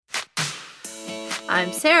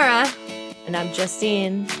I'm Sarah. And I'm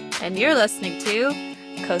Justine. And you're listening to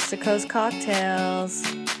Coast to Coast Cocktails.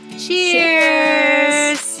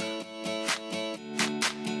 Cheers!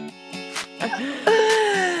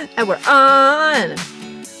 And we're on!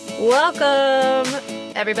 Welcome,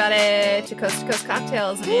 everybody, to Coast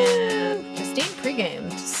Cocktails and Justine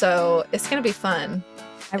pre-gamed. So it's going to be fun.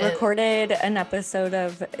 I recorded an episode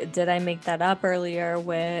of Did I Make That Up earlier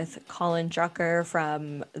with Colin Drucker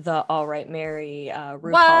from the All Right Mary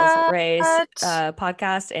RuPaul's Race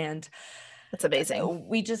podcast, and that's amazing.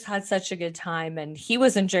 We just had such a good time, and he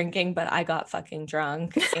wasn't drinking, but I got fucking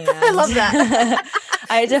drunk. And I love that.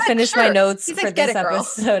 I had to finish my notes for this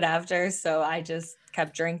episode after, so I just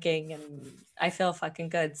kept drinking, and I feel fucking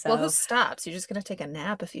good. So, well, who stops? You're just gonna take a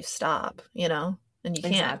nap if you stop, you know. And you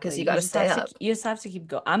can't because you got to stay up. You just have to keep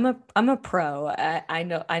going. I'm a pro. I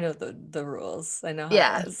know the rules. I know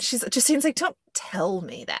how it is. Justine's like, don't tell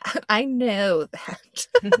me that. I know that.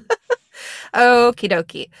 Okie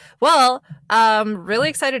dokie. Well, really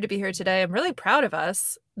excited to be here today. I'm really proud of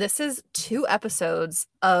us. This is 2 episodes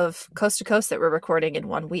of Coast to Coast that we're recording in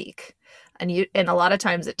 1 week. And a lot of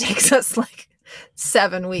times it takes us like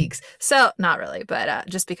 7 weeks. So not really, but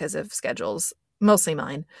just because of schedules. Mostly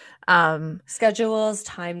mine. Schedules,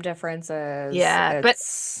 time differences. Yeah, but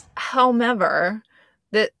however,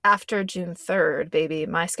 that after June 3rd, baby,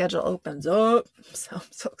 my schedule opens up. So I'm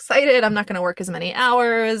so excited. I'm not going to work as many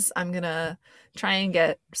hours. I'm going to try and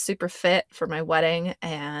get super fit for my wedding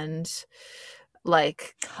and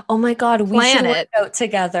like, oh my God, we should work out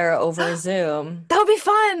together over Zoom. That would be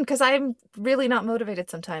fun because I'm really not motivated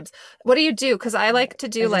sometimes. What do you do? Because I like to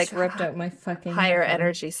do like ripped out my fucking higher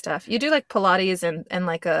energy stuff. You do like Pilates and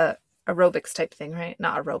like a aerobics type thing, right?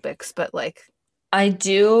 Not aerobics, but like I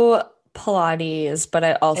do Pilates, but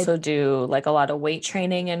I also do like a lot of weight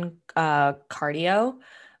training and cardio.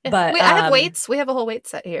 But I have weights. We have a whole weight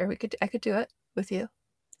set here. I could do it with you.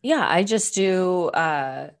 Yeah, I just do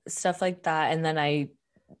stuff like that, and then I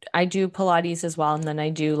do Pilates as well, and then I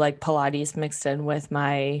do like Pilates mixed in with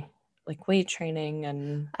my like weight training.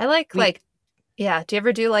 And I like yeah. Do you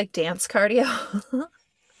ever do like dance cardio?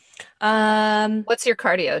 What's your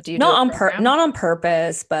cardio? Do you not on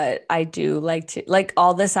purpose, but I do like to, like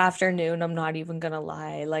all this afternoon. I'm not even gonna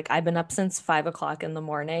lie. Like I've been up since 5 o'clock in the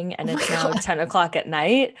morning, and it's now 10 o'clock at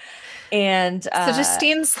night. And so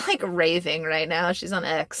Justine's like raving right now. She's on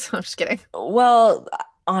X. I'm just kidding. Well,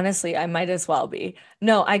 honestly, I might as well be.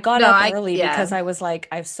 No, I got up early because I was like,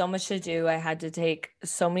 I have so much to do. I had to take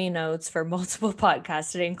so many notes for multiple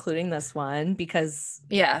podcasts today, including this one, because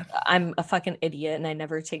I'm a fucking idiot and I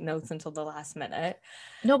never take notes until the last minute.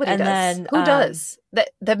 Nobody does. Then, who does?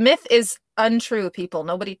 The myth is untrue, people.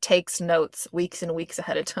 Nobody takes notes weeks and weeks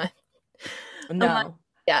ahead of time. No.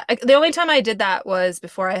 Yeah, the only time I did that was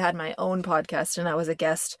before I had my own podcast and I was a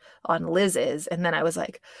guest on Liz's, and then I was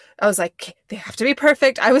like, they have to be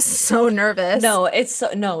perfect. I was so nervous. No,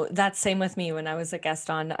 that's same with me when I was a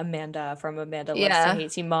guest on Amanda from Amanda Loves to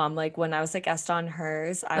Hate You Mom. Like when I was a guest on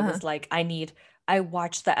hers, I was like, I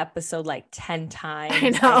watched the episode like 10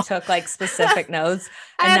 times. I took like specific notes,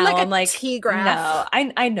 and now I'm like T-graph.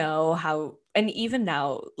 No, I know how. And even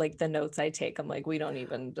now, like the notes I take, I'm like, we don't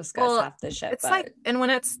even discuss half the shit. It's like, and when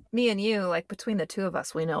it's me and you, like between the two of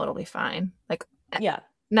us, we know it'll be fine. Like,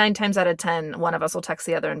 9 times out of 10, one of us will text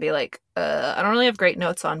the other and be like, I don't really have great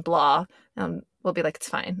notes on blah. And we'll be like, it's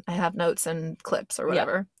fine. I have notes and clips or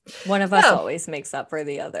whatever. Yeah. One of us always makes up for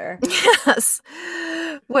the other. Yes.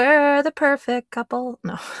 We're the perfect couple.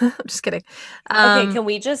 No, I'm just kidding. Okay, can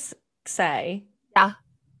we just say? Yeah.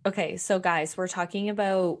 Okay, so guys, we're talking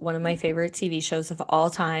about one of my favorite TV shows of all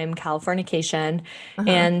time, Californication.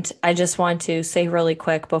 And I just want to say really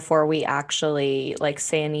quick before we actually like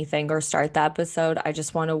say anything or start the episode, I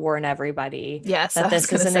just want to warn everybody that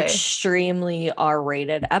this is an extremely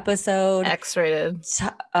R-rated episode. X-rated.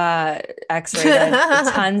 X-rated.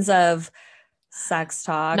 Tons of sex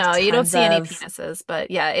talk. No, you don't see any penises, but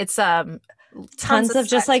yeah, it's tons of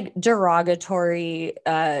just like derogatory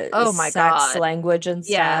sex language and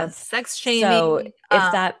stuff. Sex shaming. So if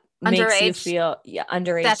that makes you feel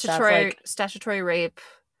underage stuff, like statutory rape,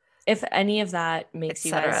 if any of that makes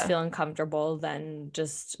you guys feel uncomfortable, then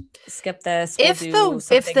just skip this. If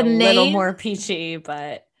the name, little more peachy,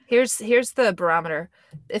 but here's the barometer.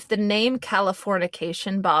 If the name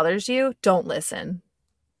Californication bothers you, don't listen.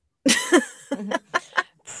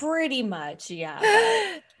 Pretty much, yeah.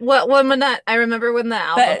 I remember when the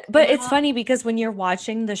album. But it's funny because when you're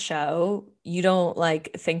watching the show, you don't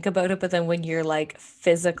like think about it, but then when you're like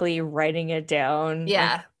physically writing it down,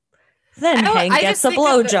 then Hank gets a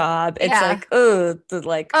blowjob. It's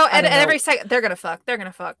like, and every second they're gonna fuck.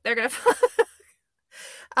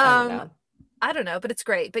 I don't Um, know. I don't know, but it's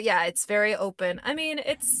great. But yeah, it's very open. I mean,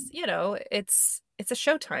 it's, it's a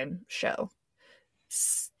Showtime show.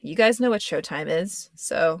 You guys know what Showtime is,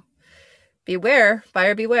 so beware,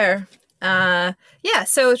 buyer beware. Yeah,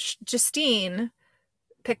 so Justine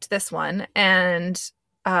picked this one, and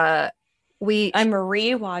uh we I'm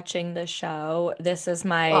rewatching the show. This is well,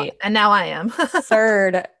 my and now I am.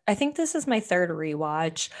 third, I think this is my third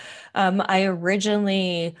rewatch. I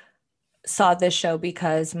originally saw this show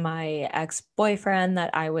because my ex-boyfriend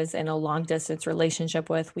that I was in a long distance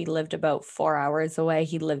relationship with, we lived about 4 hours away.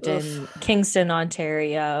 He lived in Oof, Kingston,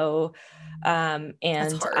 Ontario, that's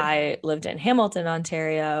and hard. I lived in Hamilton,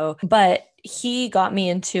 Ontario. But he got me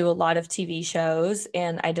into a lot of TV shows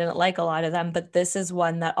and I didn't like a lot of them, but this is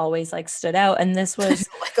one that always like stood out. And this was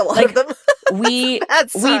Like a lot of like them. That's a we bad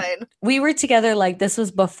we sign. we were together, like this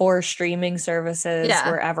was before streaming services Yeah.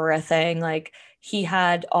 were ever a thing. Like he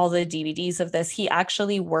had all the DVDs of this. He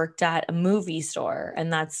actually worked at a movie store,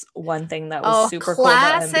 and that's one thing that was Oh, super cool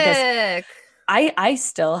about him because classic. I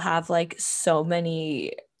still have like so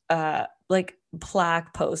many like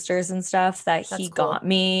plaque posters and stuff that That's he cool. got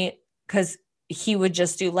me because he would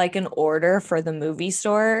just do like an order for the movie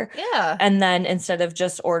store. Yeah. And then instead of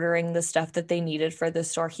just ordering the stuff that they needed for the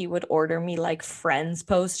store, he would order me like Friends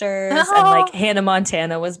posters. And like Oh, Hannah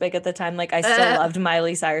Montana was big at the time. Like I still uh, loved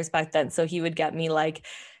Miley Cyrus back then. So he would get me like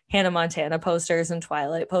Hannah Montana posters and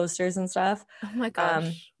Twilight posters and stuff. oh my Um,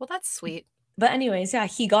 gosh. Well, that's sweet. but anyways, yeah,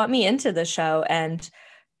 he got me into the show, and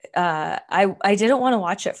I didn't want to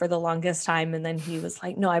watch it for the longest time, and then he was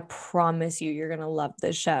like, "No, I promise you, you're gonna love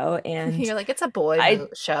this show." And You're like, it's a boy I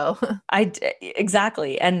show.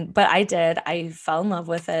 exactly, and but I did. I fell in love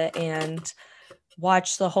with it and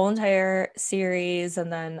watched the whole entire series,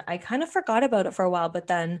 and then I kind of forgot about it for a while. But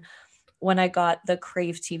then when I got the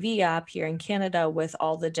Crave TV app here in Canada with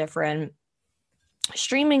all the different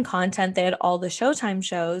streaming content, they had all the Showtime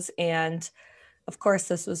shows, and of course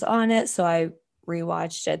this was on it, so I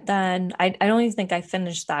rewatched it then. I don't even think I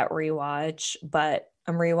finished that rewatch, but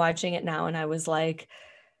I'm rewatching it now, and I was like,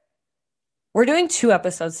 we're doing 2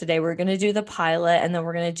 episodes today. We're going to do the pilot and then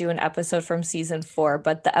we're going to do an episode from season 4.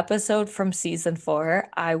 But the episode from season 4,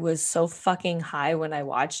 I was so fucking high when I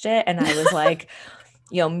watched it. And I was like,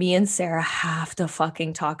 me and Sarah have to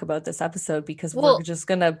fucking talk about this episode because we're Well, just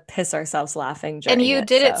going to piss ourselves laughing and during you it.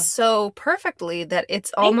 did it So so perfectly that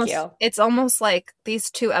thank you. it's almost like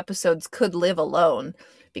these 2 episodes could live alone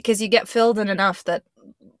because you get filled in enough that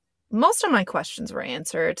most of my questions were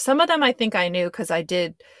answered. Some of them I think I knew because I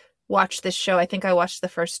did watch this show. I think I watched the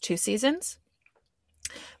first 2 seasons.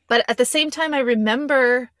 But at the same time, I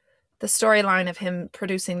remember the storyline of him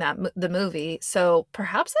producing the movie. So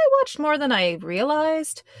perhaps I watched more than I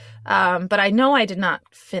realized. But I know I did not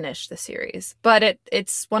finish the series. But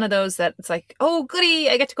it's one of those that it's like, oh goody,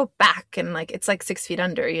 I get to go back, and like it's like 6 Feet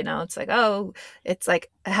Under. It's like, oh, it's like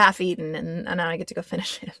half eaten, and now I get to go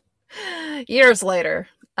finish it. Years later,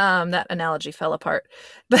 that analogy fell apart.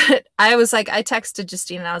 But I was like, I texted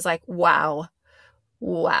Justine and I was like, wow,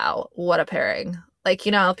 what a pairing. Like,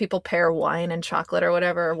 how people pair wine and chocolate or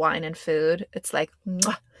whatever, or wine and food. It's like,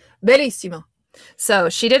 mwah, bellissimo. So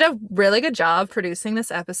she did a really good job producing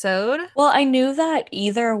this episode. Of Well, I knew that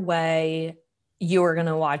either way, you were going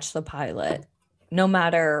to watch the pilot, no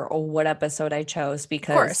matter what episode I chose,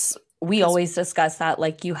 because course, we because always discuss that.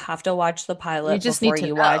 Like, you have to watch the you pilot just need before to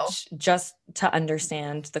you know. watch, just to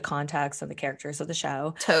understand the context and the characters of the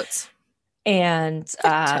show. Totes. And, It's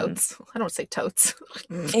like totes. I don't say totes.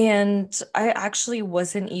 and I actually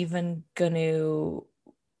wasn't even going to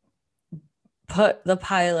put the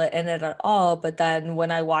pilot in it at all. But then when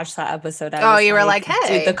I watched that episode, I Oh, was you were like, like,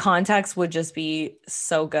 dude, the hey. context would just be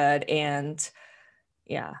so good. And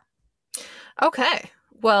yeah. Okay.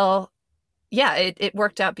 Well, yeah, it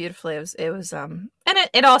worked out beautifully. It was and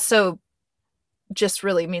it also just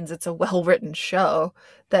really means it's a well-written show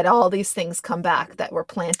that all these things come back that were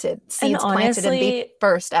And seeds planted in the honestly,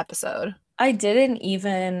 first episode. I didn't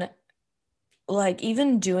even like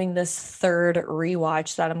even doing this third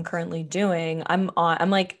rewatch that I'm currently doing. I'm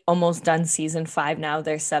like almost done season 5 now.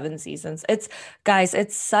 There's 7 seasons. It's guys,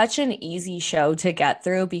 it's such an easy show to get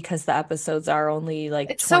through because the episodes are only like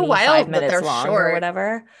It's so 25 wild that minutes they're long or short.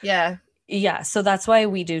 whatever. Yeah, Yeah, so that's why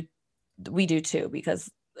we do too because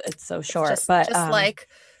it's so it's short. just But like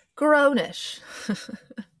grownish.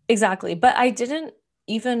 exactly. But I didn't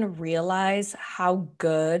even realize how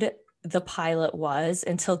good the pilot was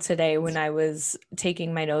until today when I was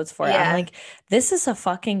taking my notes for it. I'm Yeah, like, this is a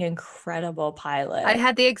fucking incredible I pilot.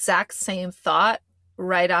 had the exact same thought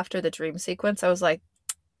right after the dream sequence. I was like,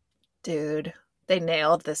 dude, they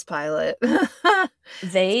nailed this pilot.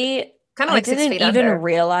 They Kind of I like Six didn't Feet even Under.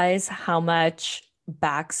 realize how much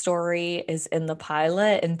backstory is in the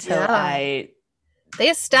pilot until Yeah. I They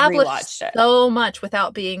established rewatched it. so much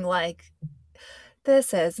without being like,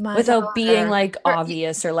 this is my Without being daughter. like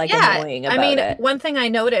obvious or like Yeah. annoying I about mean, it. one thing I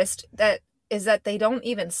noticed that is that they don't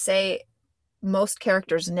even say most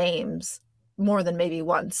characters' names more than maybe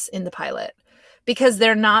once in the pilot because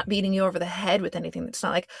they're not beating you over the head with anything. It's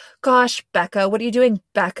not like, gosh, Becca, what are you doing,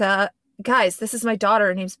 Becca? Guys, this is my daughter.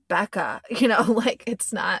 Her name's Becca. Like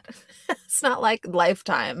it's not like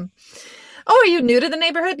Lifetime. Oh, are you new to the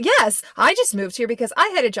neighborhood? Yes, I just moved here because I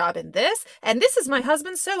had a job in this, and this is my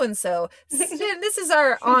husband so and so. This is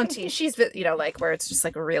our auntie. She's, like where it's just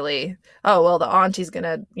like really, oh, well, the auntie's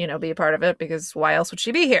gonna, be a part of it because why else would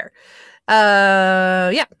she be here?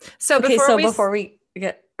 Yeah. So Okay, before so we, before we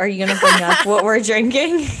get, are you gonna bring up what we're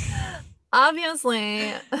drinking?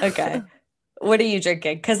 obviously, Okay. What are you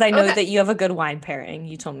drinking? Because I know okay, that you have a good wine pairing.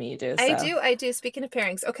 You told me you do, I so. do, I do. Speaking of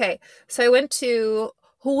pairings, okay, so I went to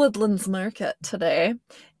Woodlands Market today,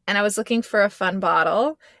 and I was looking for a fun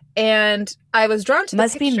bottle, and I was drawn to the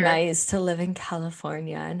Must be picture. nice to live in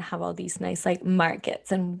California and have all these nice like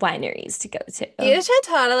markets and wineries to go to. You should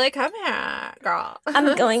totally come here, girl.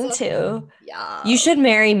 I'm going So, to. yeah. You should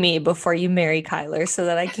marry me before you marry Kyler so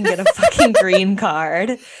that I can get a fucking green card.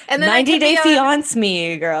 And then I 90 can be Day on, Fiance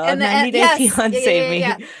me, girl. and 90 Day yes, yeah, yeah, Fiance yeah,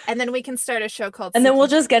 yeah. me. And then we can start a show called And then we'll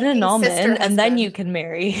just get an Seeking Sister annulment and then you Husband. can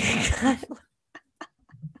marry.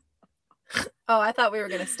 Oh, I thought we were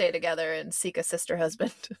gonna stay together and seek a sister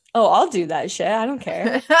husband. Oh, I'll do that shit. I don't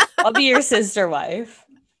care. I'll be your sister wife.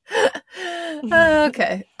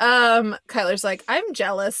 Okay. Kyler's like, I'm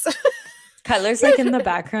jealous. Kyler's like in the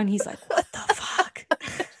background. He's like, what the fuck?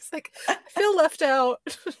 It's like I feel left out.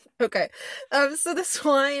 Okay. So this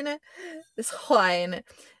wine is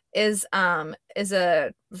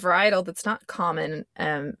a varietal that's not common,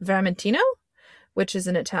 Vermentino, which is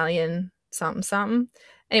an Italian something something.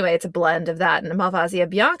 Anyway, it's a blend of that and Malvasia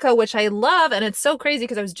Bianca, which I love. And it's so crazy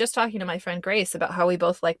because I was just talking to my friend Grace about how we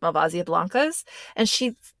both like Malvasia Blancas, and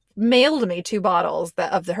she mailed me 2 bottles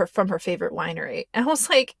from her favorite winery. And I was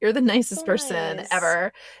like, "You're the nicest person Nice.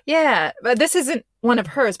 ever." Yeah, but this isn't one of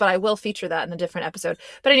hers, but I will feature that in a different episode.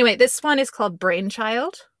 But anyway, this one is called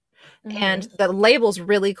Brainchild, and Hmm. the label's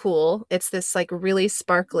really cool. It's this like really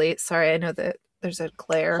sparkly. Sorry, I know that there's a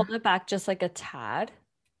glare. Hold it back just like a tad.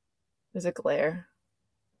 There's a glare.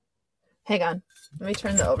 Hang on. Let me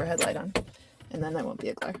turn the overhead light on, and then there won't be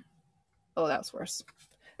a glare. Oh, that was worse.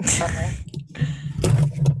 Okay.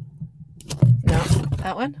 No,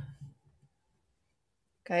 that one?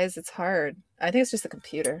 Guys, it's hard. I think it's just the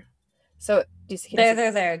computer. So, do you see?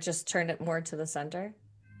 There. Just turn it more to the center.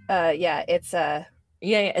 Yeah, it's Yeah,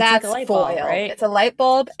 it's like a that's light bulb, foil. right? It's a light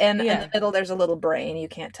bulb, and in the Yeah. middle there's a little brain. You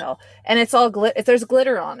can't tell, and it's all there's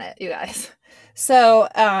glitter on it, you guys. So,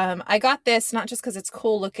 I got this not just because it's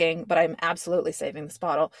cool looking, but I'm absolutely saving this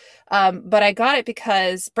bottle. But I got it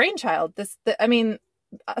because Brainchild. I mean,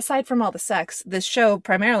 aside from all the sex, this show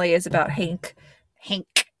primarily is about Hank,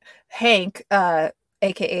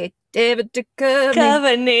 aka David Duchovny.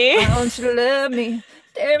 Coveney. Why don't you love me,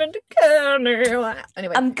 David Duchovny?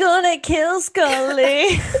 Anyway, I'm gonna kill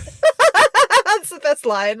Scully. that's the best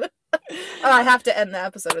line. Oh, I have to end the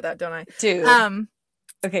episode with that, don't I? Dude.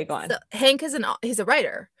 Okay, go on. So Hank he's a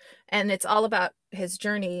writer, and it's all about his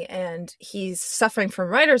journey, and he's suffering from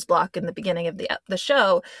writer's block in the beginning of the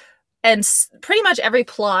show, and pretty much every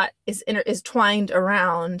plot is twined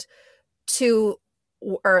around two,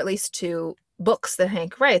 or at least 2 books that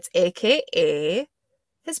Hank writes, aka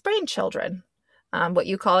his brainchildren. What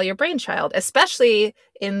you call your brainchild, especially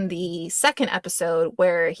in the second episode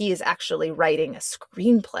where he is actually writing a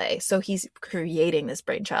screenplay. So he's creating this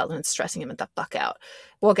brainchild and it's stressing him the fuck out.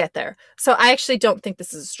 We'll get there. So I actually don't think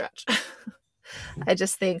this is a stretch. I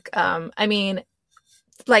just think, I mean,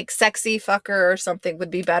 like sexy fucker or something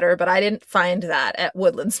would be better, but I didn't find that at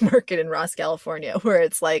Woodlands Market in Ross, California, where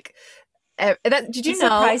it's like, did you I'm know?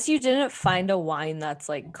 surprised you didn't find a wine that's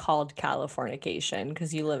like called Californication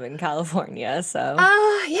because you live in California. So Yeah,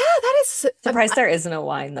 that is surprised there isn't a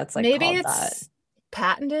wine that's like maybe called it's that.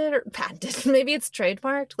 patented. Maybe it's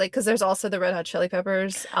trademarked, like because there's also the Red Hot Chili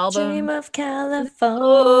Peppers Dream album. of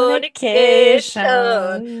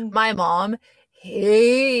Californication. My mom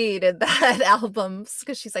hated that album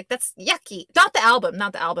because she's like, that's yucky. Not the album,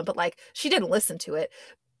 but like she didn't listen to it.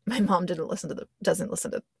 My mom doesn't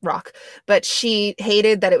listen to rock, but she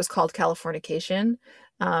hated that it was called Californication,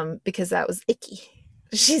 because that was icky,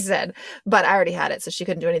 she said. But I already had it, so she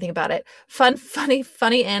couldn't do anything about it.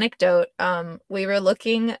 Funny anecdote. We were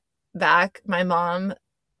looking back. My mom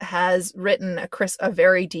has written a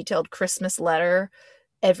very detailed Christmas letter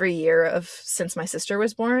every year of since my sister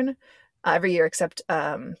was born, every year except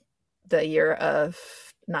the year of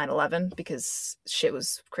 9/11 because shit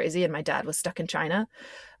was crazy and my dad was stuck in China.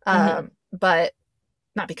 But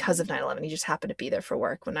not because of 9/11. He just happened to be there for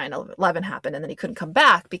work when 9/11 happened, and then he couldn't come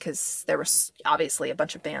back because there was obviously a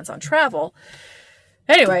bunch of bans on travel.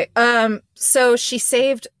 Anyway, so she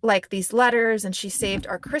saved like these letters and she saved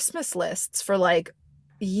our Christmas lists for like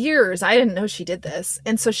years. I didn't know she did this.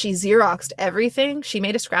 And so she Xeroxed everything. She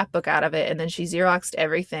made a scrapbook out of it and then she Xeroxed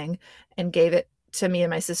everything and gave it to me and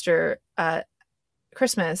my sister at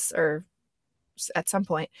Christmas or at some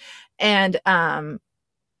point. And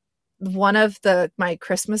one of my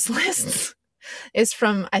Christmas lists is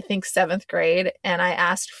from I think 7th grade, and I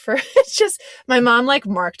asked for it's just my mom like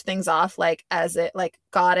marked things off like as it like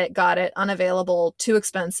got it, unavailable, too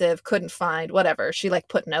expensive, couldn't find, whatever. She like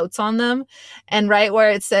put notes on them, and right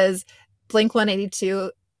where it says Blink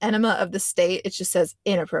 182 Enema of the State, it just says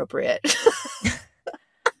inappropriate.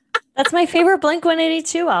 That's my favorite Blink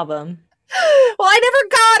 182 album. Well, I never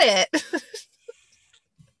got it.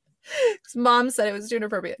 Mom said it was too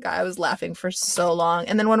inappropriate. God, I was laughing for so long.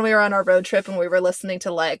 And then when we were on our road trip and we were listening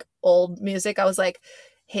to like old music, I was like,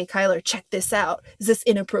 hey, Kyler, check this out. Is this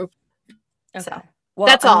inappropriate? Okay. So, well,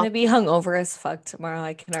 that's I'm all. going to be hungover as fuck tomorrow.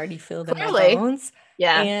 I can already feel it in my bones.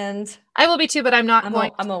 Yeah. And I will be too, but I'm going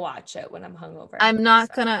to watch it when I'm hungover. I'm going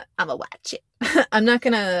to watch it. I don't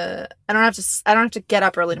have to get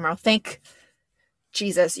up early tomorrow. Thank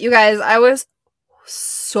Jesus. You guys, I was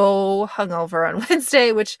so hungover on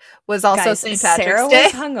Wednesday, which was also St. Patrick's Sarah Day.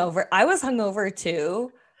 Was hungover. I was hungover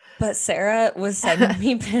too, but Sarah was sending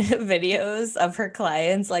me videos of her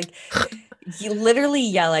clients, like literally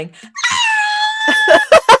yelling,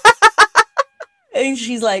 and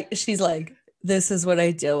she's like, this is what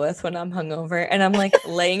I deal with when I'm hungover, and I'm like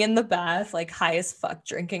laying in the bath, like high as fuck,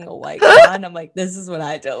 drinking a White Claw, and I'm like, this is what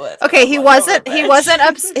I deal with. Okay, he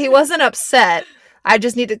wasn't upset. I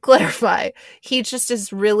just need to clarify. He just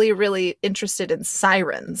is really, really interested in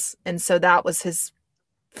sirens. And so that was his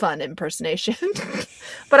fun impersonation.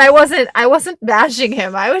 But I wasn't bashing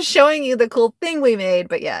him. I was showing you the cool thing we made.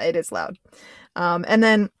 But yeah, it is loud. And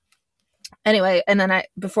then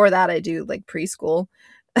before that I do like preschool.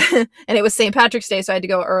 And it was St. Patrick's Day, so I had to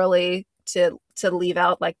go early to leave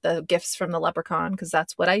out like the gifts from the leprechaun, because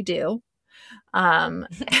that's what I do. And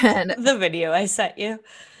the video I sent you.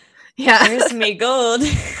 Yeah. Here's me gold.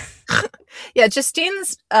 Yeah,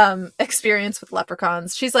 Justine's experience with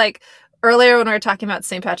leprechauns. She's like, earlier when we were talking about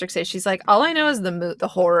St. Patrick's Day, she's like, all I know is the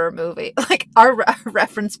horror movie. Like our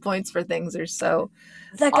reference points for things are so.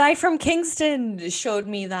 The guy from Kingston showed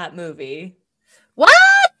me that movie. What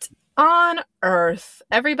on earth?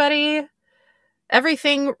 Everything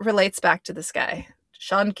relates back to this guy.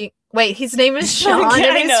 Sean King. Wait, his name is Sean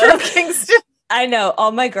and he's from Kingston. I know.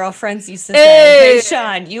 All my girlfriends used to say, hey,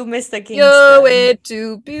 Sean, you missed the Kingston. You're way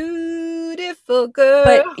too beautiful, girl.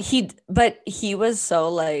 But he was so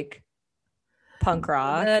like punk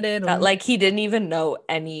rock that like he didn't even know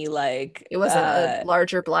any like. It wasn't a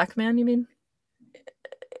larger black man, you mean?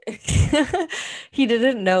 He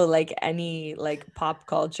didn't know like any like pop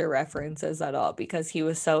culture references at all because he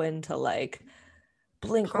was so into like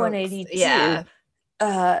Blink 182. Yeah.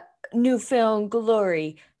 New Film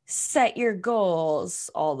Glory. Set Your Goals,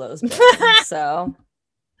 all those bands. So,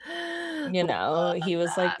 you know, he was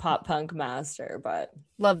like pop punk master, but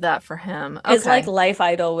love that for him. His like life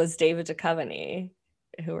idol was David Duchovny,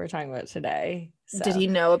 who we're talking about today. So. Did he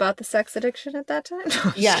know about the sex addiction at that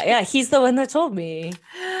time? Yeah, he's the one that told me.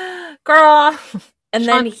 Girl. And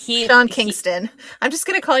then Sean Kingston. I'm just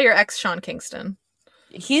gonna call your ex Sean Kingston.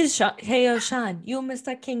 He's Sean. Hey, Sean, you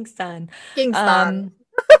Mr. Kingston.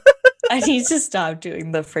 I need to stop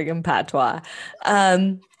doing the friggin' patois.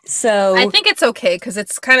 So I think it's okay because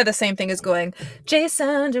it's kind of the same thing as going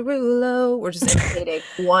Jason Derulo. We're just imitating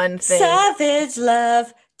one thing. Savage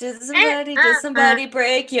love. Did somebody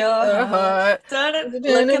break your heart?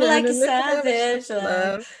 Looking like a savage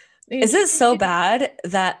love. Is it so bad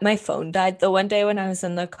that my phone died the one day when I was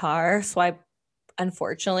in the car? So I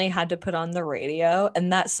unfortunately had to put on the radio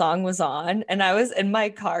and that song was on and I was in my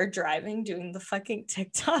car driving doing the fucking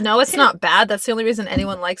TikTok. No, it's not bad. That's the only reason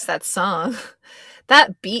anyone likes that song.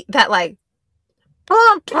 That beat, that like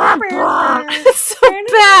it's so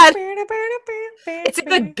bad. It's a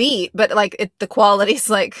good beat, but like the quality's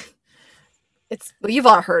like you've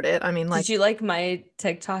all heard it. I mean, like, did you like my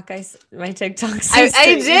TikTok? My TikTok. I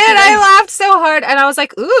did. I laughed so hard, and I was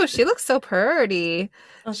like, "Ooh, she looks so pretty."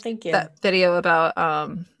 Oh, thank you. That video about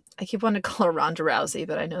I keep wanting to call her Ronda Rousey,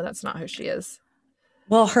 but I know that's not who she is.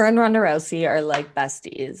 Well, her and Ronda Rousey are like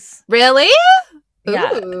besties. Really?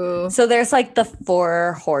 Yeah. Ooh. So there's like the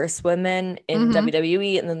 4 horsewomen in Mm-hmm.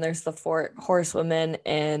 WWE, and then there's the 4 horsewomen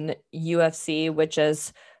in UFC, which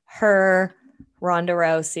is her, Ronda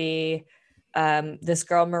Rousey, this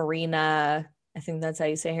girl Marina, I think that's how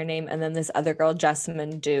you say her name, and then this other girl,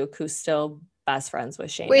 Jessamine Duke, who's still best friends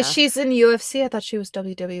with Wait, Shayna. she's in UFC? I thought she was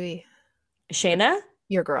WWE. Shayna?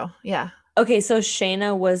 Your girl. Yeah. Okay, so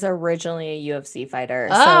Shayna was originally a UFC fighter.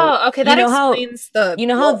 So Oh, okay. you That know how explains the. you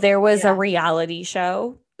know how Oh, there was a yeah. reality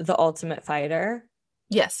show, The Ultimate Fighter,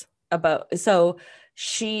 Yes. about so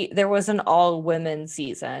there was an all women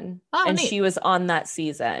season, Oh, and neat. she was on that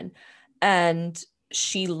season, and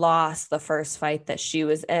she lost the first fight that she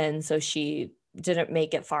was in, so she didn't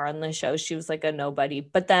make it far on the show. She was like a nobody,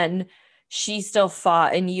 but then she still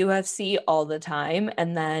fought in UFC all the time,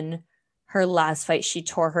 and then her last fight she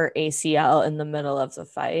tore her ACL in the middle of the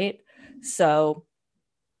fight, so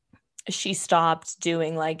she stopped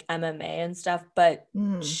doing like MMA and stuff, but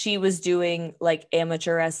Mm. she was doing like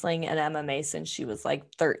amateur wrestling and MMA since she was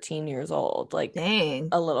like 13 years old, like Dang.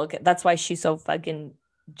 a little kid. That's why she's so fucking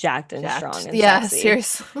jacked and strong Jacked. and Yeah, sexy.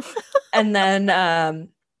 seriously.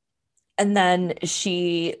 And then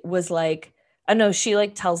she was like, I know she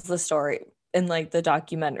like tells the story in like the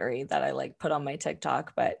documentary that I like put on my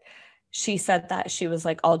TikTok, but she said that she was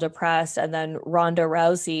like all depressed, and then Ronda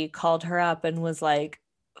Rousey called her up and was like,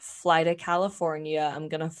 fly to California, I'm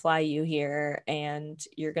gonna fly you here, and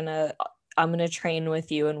I'm gonna train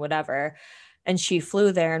with you and whatever. And she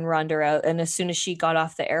flew there, and and as soon as she got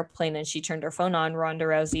off the airplane and she turned her phone on, Ronda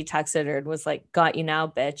Rousey texted her and was like, got you now,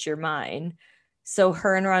 bitch, you're mine. So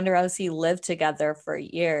her and Ronda Rousey lived together for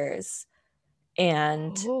years,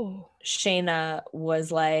 and Oh. Shayna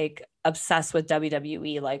was like obsessed with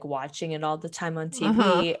WWE, like watching it all the time on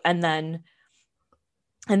Uh-huh. TV. And then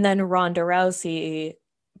Ronda Rousey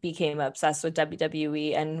became obsessed with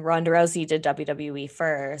WWE, and Ronda Rousey did WWE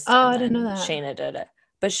first, Oh, and I didn't know then that. Shayna did it.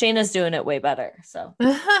 But Shayna's doing it way better. So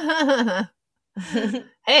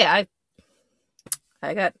Hey,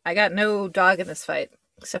 I got no dog in this fight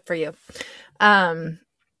except for you.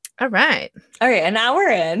 All right. all right, and now we're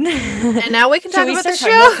in. And now we can Should talk we about the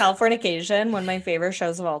start talking show. about Californication, one of my favorite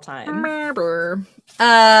shows of all time?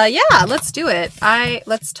 Yeah, let's do it.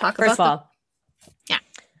 Let's talk First about of all, yeah.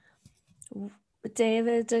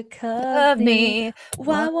 David Love Duchovny, me.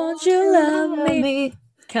 why won't you love me? me?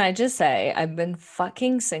 Can I just say I've been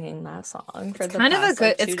fucking singing that song for It's the kind of a past good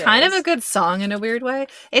like 2 it's kind of a days. good song in a weird way.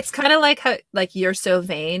 It's kind of like how like You're So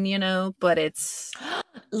Vain, but it's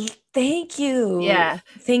Thank you. yeah.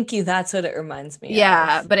 Thank you. That's what it reminds me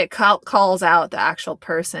Yeah, of. but it calls out the actual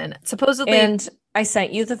person. Supposedly And I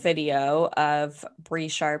sent you the video of Bree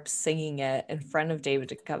Sharp singing it in front of David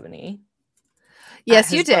Duchovny at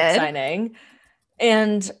yes, you his book did. signing.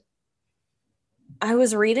 And I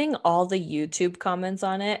was reading all the YouTube comments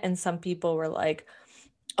on it, and some people were like,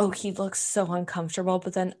 oh, he looks so uncomfortable.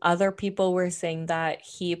 But then other people were saying that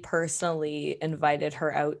he personally invited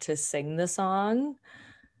her out to sing the song.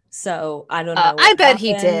 So I don't know I what bet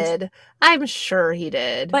he happened. did. I'm sure he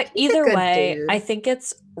did. But He's a either good way, dude. I think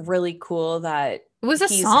it's really cool that It was a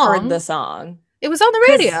he's heard song. the song. It was on the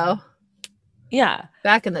 'Cause- radio Yeah.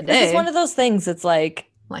 back in the This is day. one of those things. It's like,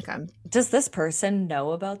 Like does this person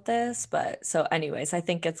know about this? But so anyways, I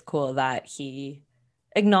think it's cool that he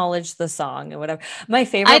acknowledged the song and whatever. My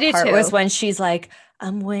favorite do part too. was when she's like,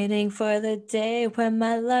 I'm waiting for the day when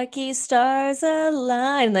my lucky stars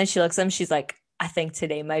align. And then she looks at him, she's like, I think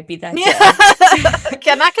today might be that day.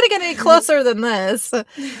 Yeah, I'm not gonna get any closer than this.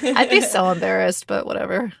 I'd be so embarrassed, but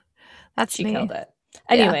whatever. That's She me. killed it.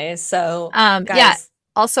 Anyway, so yeah. guys,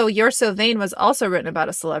 Also, You're So Vain was also written about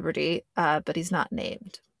a celebrity, but he's not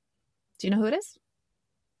named. Do you know who it is?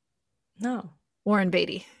 no. Warren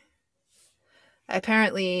Beatty.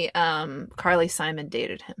 Apparently, Carly Simon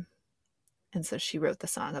dated him, and so she wrote the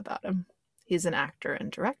song about him. He's an actor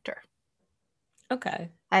and director. Okay.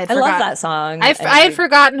 I love that song. I had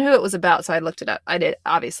forgotten who it was about, so I looked it up. I did.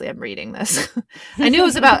 Obviously, I'm reading this. I knew it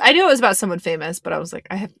was about someone famous, but I was like,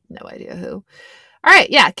 I have no idea who. All right,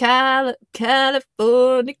 yeah, California.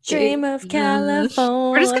 Dream of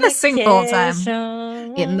California. We're just gonna sing the whole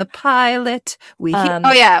time. In the pilot, we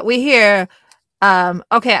hear.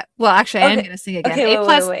 Okay, well, actually, I am gonna sing again.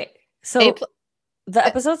 Okay, wait. So the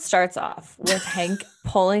episode starts off with Hank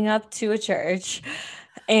pulling up to a church,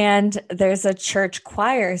 and there's a church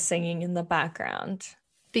choir singing in the background.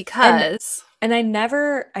 Because and I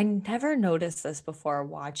never noticed this before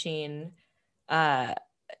watching,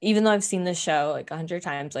 even though I've seen the show like 100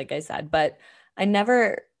 times, like I said, but I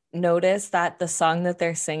never noticed that the song that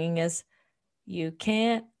they're singing is "You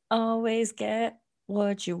Can't Always Get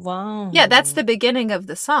What You Want." Yeah, that's the beginning of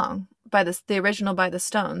the song. the original by the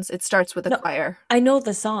Stones. It starts with a No, choir. I know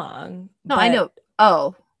the song, No, I but know.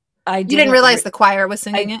 Oh, I you didn't didn't realize the choir was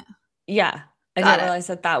singing I it? yeah, I Got didn't it. realize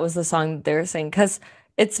that that was the song that they were singing because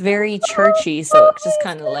it's very churchy, so it just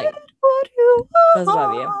kind of like What you goes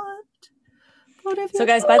above you. want, but if So your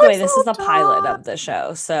guys, by the way, voice this is so the pilot dark, of the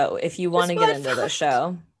show. So if you want just to get my into the front.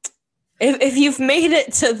 show, if you've made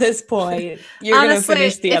it to this point, you're gonna Honestly,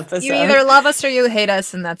 finish the if you episode. either love us or you hate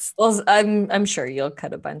us, and Well, I'm sure you'll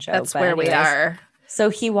cut a bunch out, that's but where we anyways. are. So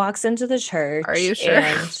he walks into the Are church you sure?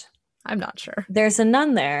 and I'm not sure. there's a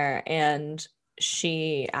nun there and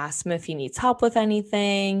she asks him if he needs help with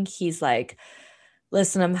anything. He's like,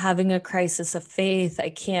 listen, I'm having a crisis of faith. I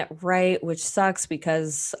can't write, which sucks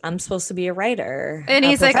because I'm supposed to be a writer, And a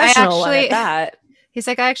he's like, I professional one at actually, that. he's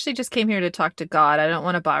like, I actually just came here to talk to God. I don't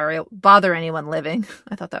want to bother anyone living.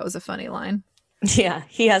 I thought that was a funny line. Yeah,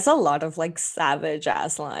 he has a lot of like savage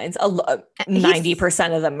ass lines.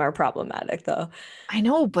 90% of them are problematic though. I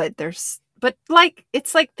know, but like,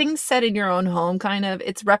 it's like things said in your own home, kind of.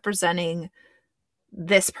 It's representing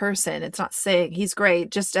this person. It's not saying he's great,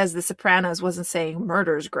 just as The Sopranos wasn't saying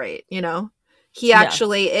murder's great, you know? He Yeah.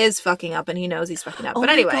 actually is fucking up and he knows he's fucking up. Oh But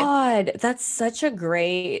my anyway, God, that's such a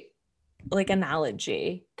great like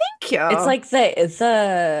analogy. thank you. It's like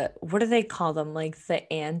the what do they call them? Like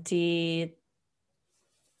the anti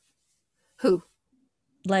Who?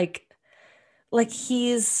 like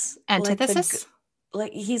he's Antithesis?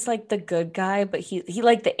 like he's like the good guy, but he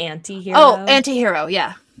like the anti-hero. Oh, anti-hero,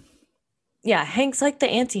 yeah. Yeah, Hank's like the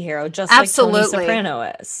anti-hero, just Absolutely. like Tony Soprano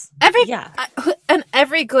is. Yeah. And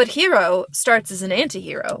every good hero starts as an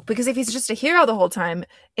anti-hero because if he's just a hero the whole time,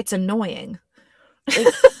 it's annoying.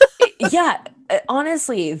 Yeah,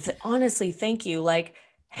 honestly, thank you. Like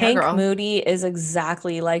Hank girl. Moody is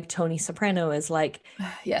exactly like Tony Soprano is. Like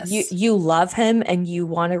Yes. you love him and you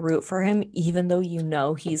want to root for him, even though you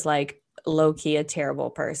know he's like low-key a terrible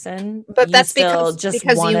person. But you that's still because just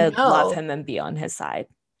want to you know, love him and be on his side.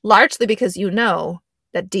 largely because you know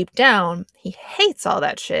that deep down he hates all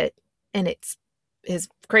that shit and it's his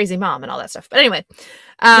crazy mom and all that stuff. But anyway,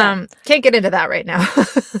 can't get into that right now.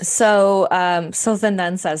 So the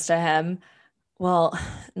nun says to him, well,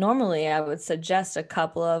 normally I would suggest a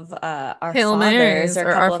couple of our Hail fathers Marys or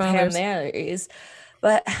a couple of Hail Marys,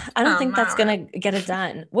 but I don't think that's gonna get it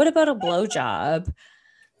done. What about a blowjob?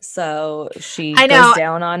 So she goes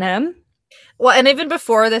down on him. Well, and even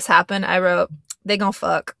before this happened, I wrote, they gonna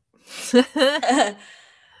fuck.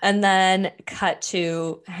 And then cut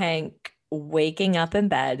to Hank waking up in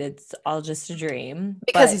bed. It's all just a dream.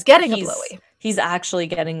 Because he's getting a blowy. He's actually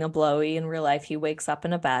getting a blowy in real life. He wakes up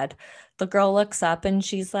in a bed. The girl looks up and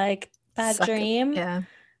she's like, bad dream. Yeah.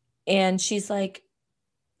 And she's like,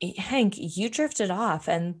 Hank, you drifted off.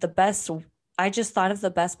 And I just thought of the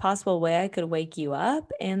best possible way I could wake you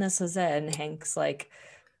up. And this was it. And Hank's like,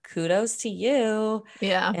 kudos to you.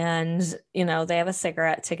 Yeah. And, they have a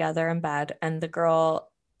cigarette together in bed. And the girl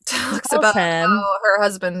talks about how her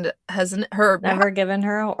husband hasn't never given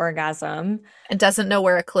her an orgasm and doesn't know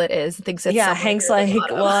where a clit is. Thinks it's Hank's like,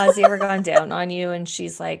 well, has he ever gone down on you? And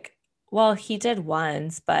she's like, well, he did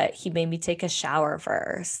once, but he made me take a shower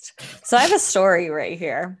first. So I have a story right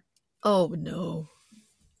here. Oh no.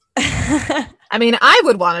 I mean, I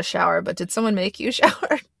would want a shower, but did someone make you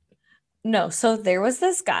shower? No. So there was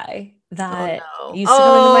this guy that used to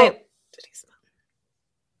come into my.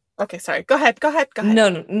 Okay, sorry. Go ahead.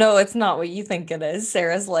 No, it's not what you think it is.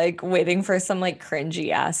 Sarah's like waiting for some like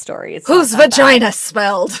cringy ass story. It's whose vagina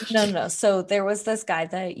smelled. No. So there was this guy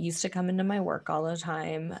that used to come into my work all the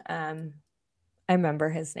time. I remember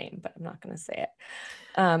his name, but I'm not going to say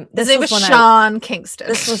it. His name was Sean Kingston.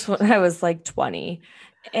 This was when I was like 20.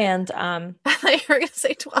 And I thought you were going to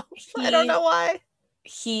say 12. I don't know why.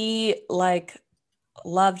 He like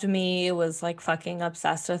loved me, was like fucking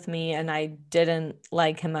obsessed with me, and I didn't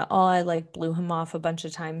like him at all. I like blew him off a bunch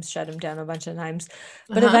of times, shut him down a bunch of times,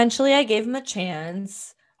 but eventually I gave him a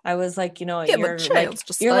chance. I was like, you're like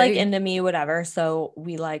into me, whatever. So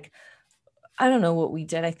we like, I don't know what we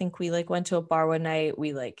did. I think we like went to a bar one night.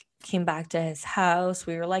 We like came back to his house.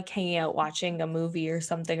 We were like hanging out watching a movie or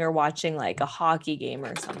something, or watching like a hockey game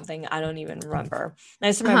or something. I don't even remember. I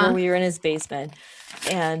just remember we were in his basement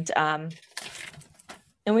and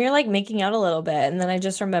we were like making out a little bit. And then I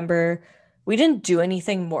just remember we didn't do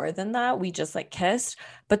anything more than that. We just like kissed.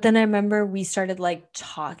 But then I remember we started like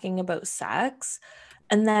talking about sex.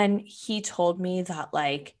 And then he told me that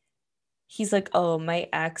like, he's like, oh, my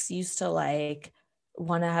ex used to like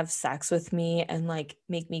want to have sex with me and like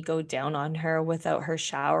make me go down on her without her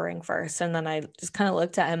showering first. And then I just kind of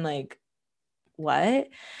looked at him like, what?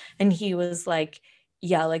 And he was like,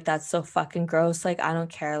 yeah, like that's so fucking gross. Like, I don't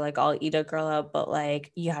care. Like, I'll eat a girl out, but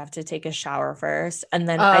like, you have to take a shower first. And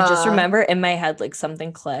then I just Uh, remember in my head, like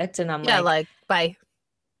something clicked, and yeah, like bye.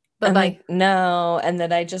 I'm Bye-bye. like, no. And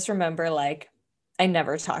then I just remember, like, I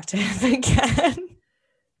never talked to him again.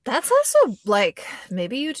 That's also like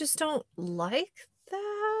maybe you just don't like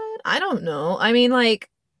that. I don't know. I mean, like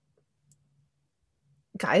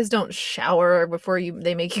guys don't shower before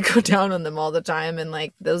they make you go down on them all the time and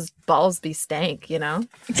like those balls be stank, you know?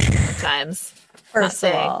 Sometimes. Not First of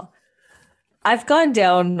saying all, I've gone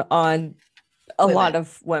down on a lot women.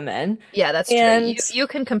 of women. Yeah, that's true. And You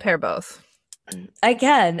can compare both.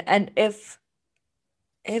 again, and if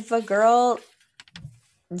a girl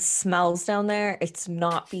smells down there, it's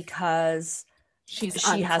not because She's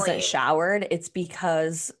she hasn't unclean. showered, it's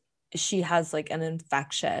because she has like an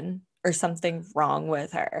infection or something wrong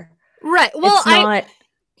with her. Right. Well, It's not,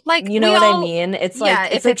 like you know we what I all mean? yeah, It's if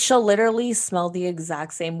like it's she'll literally smell the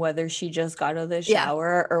exact same whether she just got out of the yeah.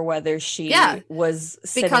 shower or whether Yeah, she was because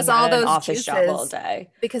sitting all at an those office job all juices day.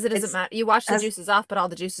 because it doesn't It's matter. You wash the as juices off, but all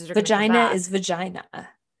the juices are going to come vagina back. is vagina.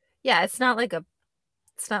 Yeah, it's not like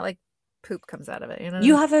poop comes out of it, you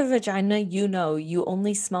You know? have a vagina, you know, you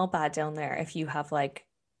only smell bad down there if you have like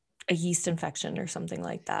a yeast infection or something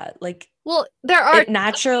like that. Like Well, there are it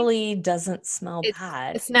naturally doesn't smell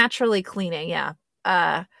bad. it's naturally cleaning, yeah.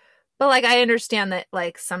 Uh, but like I understand that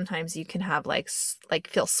like sometimes you can have like like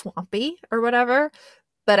feel swampy or whatever,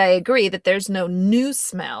 but I agree that there's no new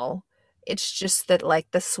smell. It's just that like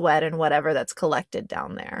the sweat and whatever that's collected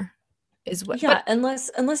down there is what. But Yeah,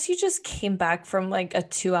 unless you just came back from like a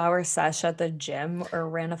 2 hour sesh at the gym or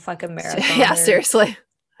ran a fucking yeah, marathon seriously.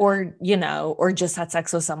 or you know, or just had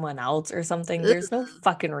sex with someone else or something, Ugh. there's no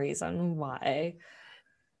fucking reason why.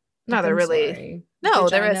 No, Like, there I'm really sorry. no,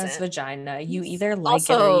 there Vagina is isn't. vagina. You It's either like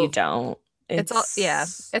it or you also don't. it's all yeah.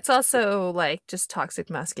 It's It's also like just toxic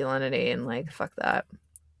masculinity and like fuck that.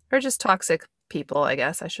 Or just toxic people, I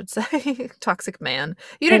guess I should say. Toxic man.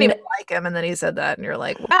 You didn't even and like him, and then he said that, and you're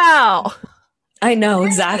like, wow. I know Hey,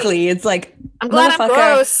 exactly. It's like, I'm glad I'm motherfucker,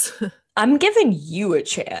 gross. I'm giving you a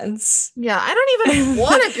chance. Yeah, I don't even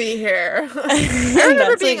want to be here. I And remember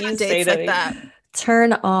that's being what on you say dates to like me. that.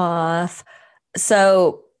 Turn off.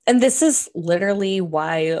 So, and this is literally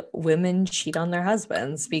why women cheat on their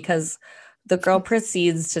husbands because the girl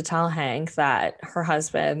proceeds to tell Hank that her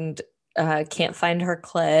husband can't find her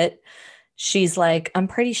clit. She's like, I'm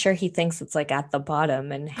pretty sure he thinks it's like at the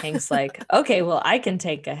bottom. And Hank's like, okay, well, I can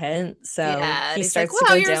take a hint. So Yeah, and he he's like, starts to wow,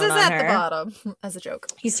 go yours down is on at the her. bottom as a joke.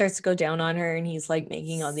 He starts to go down on her and he's like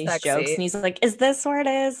making all these jokes. Sexy. And he's like, is this where it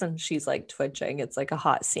is? And she's like twitching. It's like a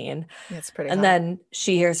hot scene. It's pretty And hot. then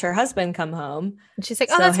she hears her husband come home. And she's like,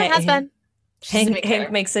 oh, So that's my husband. She doesn't even Hank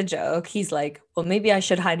care. makes a joke. He's like, well, maybe I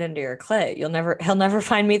should hide under your clit. He'll never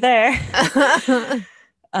find me there.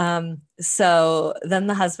 So then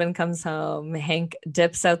the husband comes home. Hank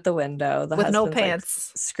dips out the window. The With no husband's like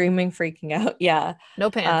pants. screaming, freaking out. Yeah.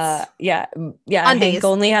 No pants. Yeah. Hank Undies.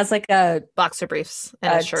 only has like Boxer briefs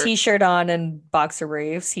and a shirt. t-shirt on and boxer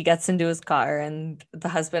briefs. He gets into his car and the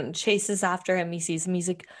husband chases after him. He sees him. He's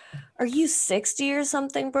like, are you 60 or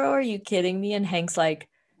something, bro? Are you kidding me? And Hank's like,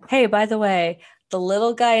 hey, by the way, the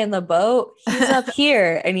little guy in the boat, he's up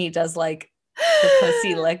here. And he does like the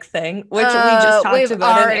pussy lick thing, which we just talked we've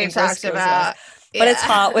about already in talked about. but it's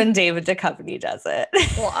hot when David Duchovny does it.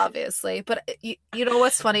 Well, obviously, but you know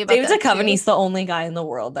what's funny about David that Duchovny's too? the only guy in the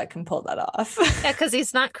world that can pull that off. Yeah, because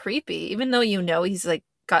he's not creepy, even though you know he's like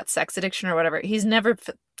got sex addiction or whatever. He's never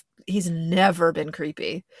been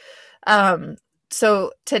creepy.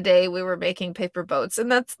 So today we were making paper boats,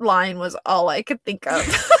 and that line was all I could think of.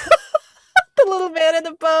 The little man in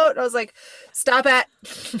the boat. I was like, stop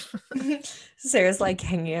it. Sarah's like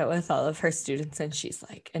hanging out with all of her students and she's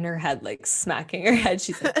like in her head, like smacking her head.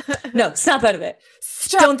 She's like, no, snap out of it.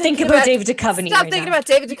 Don't think about David Duchovny. Stop right thinking now. about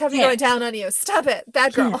David Duchovny going down on you. Stop it.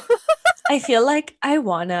 Bad girl. I feel like I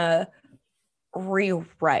want to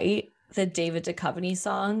rewrite the David Duchovny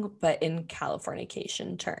song, but in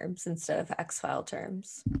Californication terms instead of X-File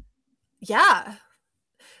terms. Yeah.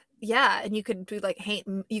 Yeah, and you could do like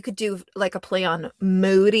you could do like a play on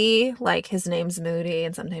moody, like his name's Moody,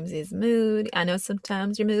 and sometimes he's moody. I know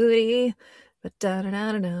sometimes you're moody, but da da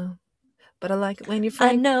da da da. But I like it when you're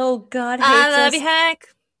frank. I know God hates I love us. you, Hank.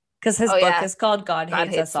 Because his book is called God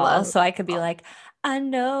Hates Us All. Love. So I could be like, I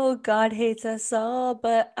know God hates us all,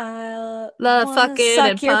 but I love fucking suck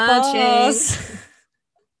and your punching. balls.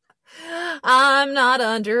 I'm not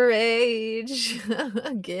underage.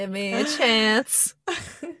 Give me a chance.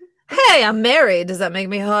 Hey, I'm married. Does that make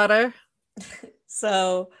me hotter?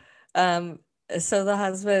 So the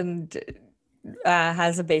husband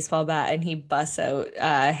has a baseball bat and he busts out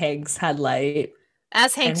Hank's headlight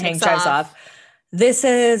As Hank and takes Hank drives off. off. This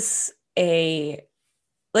is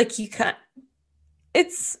like you can't,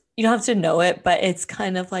 it's, you don't have to know it, but it's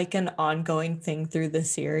kind of like an ongoing thing through the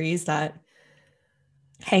series that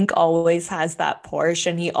Hank always has that Porsche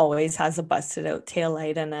and he always has a busted out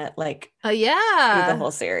taillight in it, like through the Yeah.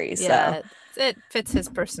 whole series. Yeah. So, It fits his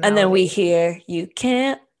and then we personality. hear, you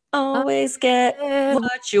can't always get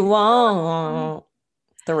what you want.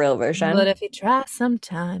 The real But version. if you try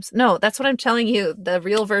sometimes. No, that's what I'm telling you. The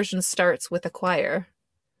real version starts with a choir.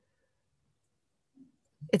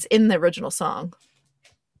 It's in the original song.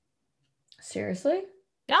 Seriously?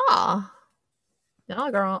 Yeah. Yeah,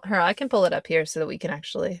 girl. Here, I can pull it up here so that we can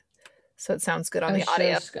actually, so it sounds good on the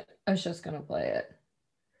audio. I was just gonna play it.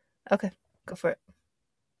 Okay, go for it.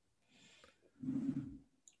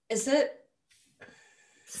 Is it?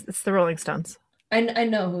 It's the Rolling Stones. I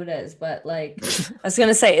know who it is, but like I was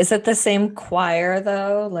gonna say, is it the same choir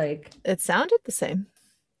though? Like, It sounded the same.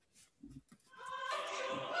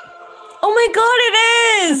 oh my god,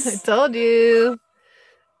 I it is! told you.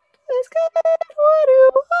 It's got what you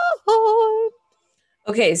want.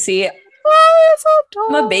 Okay, see, Eyes of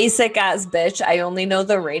I'm a dawn. basic ass bitch. I only know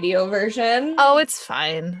the radio version. Oh, it's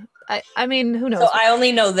fine. I mean, who So knows? I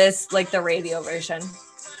only know this, like the radio version.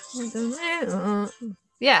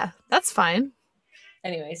 Yeah, that's fine.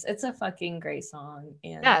 Anyways, it's a fucking great song.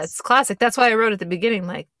 And Yeah, it's classic. That's why I wrote at the beginning,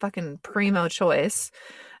 like fucking primo choice.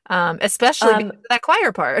 Especially because of that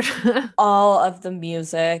choir part. all of the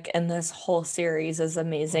music in this whole series is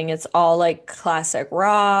amazing. It's all like classic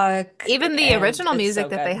rock. Even the And original it's music so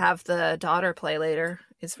that they good. have the daughter play later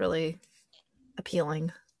is really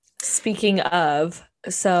appealing. Speaking of,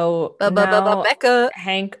 so now Becca.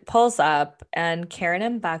 Hank pulls up and Karen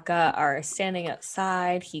and Becca are standing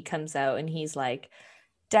outside. He comes out and he's like,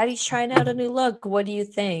 Daddy's trying out a new look. What do you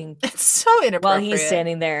think? It's so While inappropriate. he's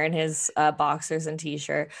standing there in his boxers and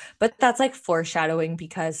t-shirt. But that's like foreshadowing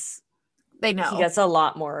because They know. he gets a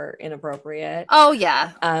lot more inappropriate. Oh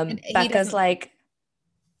yeah. And he Becca's doesn't- like,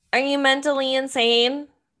 are you mentally insane?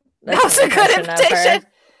 That was my a good impression of her. imitation.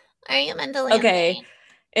 Are you mentally Okay. insane?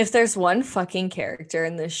 If there's one fucking character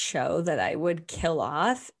in this show that I would kill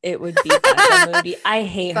off, it would be Becca Moody. I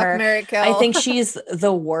hate Fuck, her. Mary Kill. I think she's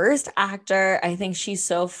the worst actor. I think she's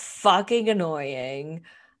so fucking annoying.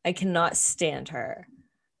 I cannot stand her.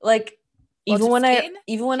 Like, Well, even when Justine, I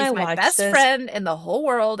she's my watch best this, friend in the whole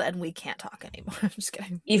world, and we can't talk anymore. I'm just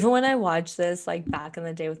kidding. even when I watched this, like back in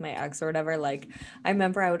the day with my ex or whatever, like I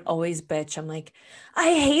remember I would always bitch. I'm like,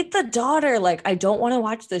 I hate the daughter. Like, I don't want to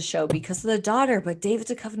watch this show because of the daughter, but David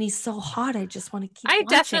Duchovny's so hot. I just want to keep I watching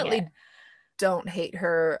definitely it. don't hate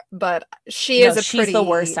her, but she No, is a she's pretty the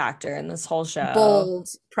worst actor in this whole show. bold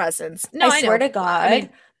presence. No, I swear know. to God, I mean,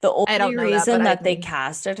 the I don't only know that, reason but I that they mean-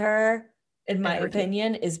 casted her, in my heard you.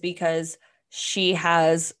 opinion, is because she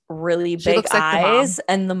has really She big looks like the mom. eyes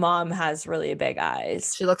and the mom has really big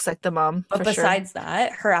eyes. She looks like the mom. But for sure. besides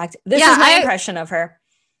that, her act. This Yeah, is my I- impression of her.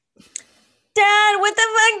 Dad, what the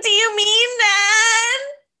fuck do you mean,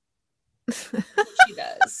 Dad? She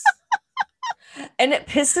does. And it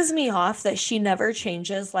pisses me off that she never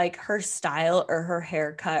changes like her style or her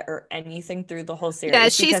haircut or anything through the whole series. Yeah,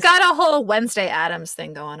 she's because got a whole Wednesday Addams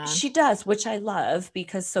thing going on. she does, which I love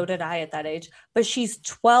because so did I at that age. But she's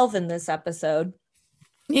 12 in this episode.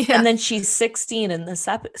 Yeah. And then she's 16 in the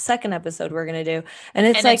second episode we're going to do. And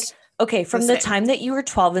it's And like, it's okay, from the the same. time that you were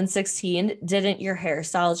 12 and 16, didn't your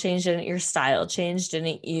hairstyle change? Didn't your style change?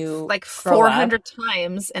 Didn't you like grow up? 400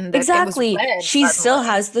 times, and it was Exactly. red She still suddenly.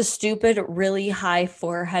 has the stupid, really high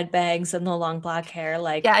forehead bangs and the long black hair.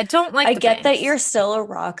 Like, Yeah, I don't like. I the get that bangs. you're still a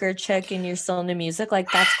rocker chick and you're still into music. Like,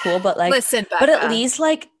 that's cool. But like, Listen, but at Becca. least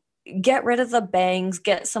like get rid of the bangs,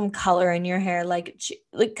 get some color in your hair. Like,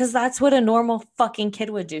 because that's what a normal fucking kid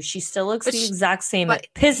would do. She still looks But the she- exact same. but It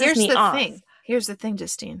pisses here's me the off. thing. Here's the thing,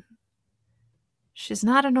 Justine. She's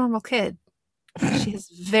not a normal kid. She has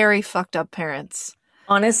very fucked up parents.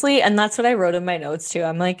 Honestly, and that's what I wrote in my notes too.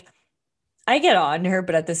 I'm like, I get on her,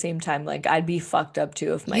 but at the same time, like I'd be fucked up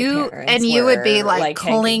too if my parents and you would be were, like Hank and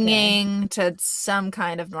Karen. clinging to some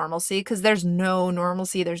kind of normalcy because there's no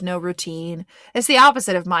normalcy, there's no routine. It's the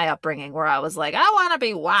opposite of my upbringing where I was like, I want to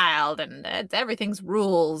be wild and everything's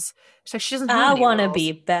rules. She's like, she doesn't have I any want to rules.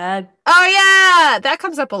 be bad. Oh yeah, that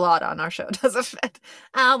comes up a lot on our show, doesn't it?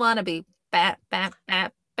 I want to be bat, baby.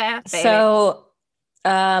 So,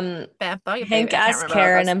 Bat, boy, Hank baby. I can't asked remember how it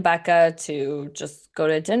Karen goes. and Becca to just go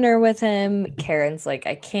to dinner with him. Karen's like,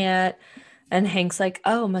 I can't. And Hank's like,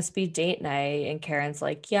 oh, must be date night. And Karen's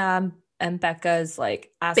like, yeah. And Becca's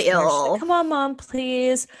like, asking her, she's Bill. like, come on, Mom,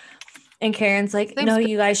 please. And Karen's like, Same no, sp-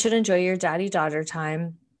 you guys should enjoy your daddy-daughter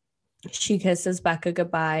time. She kisses Becca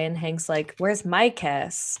goodbye, and Hank's like, where's my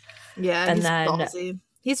kiss? yeah, And he's then ballsy.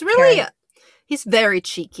 He's really Karen, he's very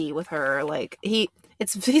cheeky with her. Like he's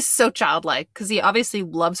so childlike because he obviously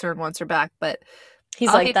loves her and wants her back, but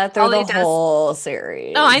he's like that through all the he does. whole Oh, I know.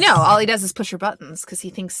 series. All he does is push her buttons because he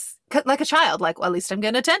thinks like a child. Like, well, at least I'm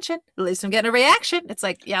getting attention. At least I'm getting a reaction. It's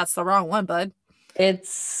like, yeah, it's the wrong one, bud.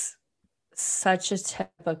 It's such a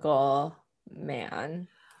typical man,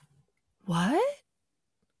 What?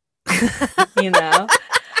 you know?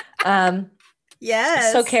 So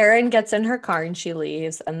Yes. Karen gets in her car and she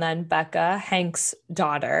leaves, and then Becca, Hank's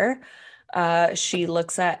daughter, she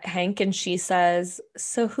looks at Hank and she says,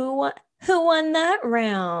 "So who won that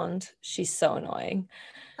round?" She's so annoying.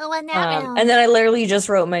 Oh, and that And round. then I literally just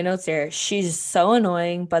wrote my notes here. She's so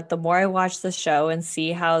annoying, but the more I watch the show and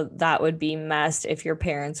see how that would be messed if your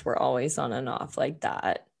parents were always on and off like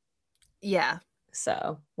that. Yeah.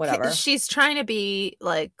 So whatever. She's trying to be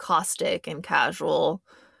like caustic and casual.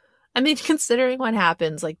 I mean, considering what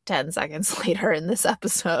happens like 10 seconds later in this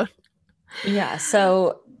episode. Yeah,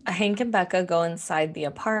 so Hank and Becca go inside the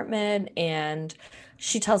apartment and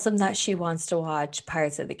she tells them that she wants to watch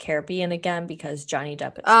Pirates of the Caribbean again because Johnny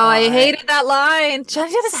Depp is Oh, I hot. hated that line.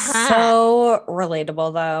 Johnny Depp is hot. So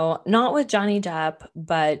relatable though. Not with Johnny Depp,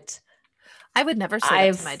 but I would never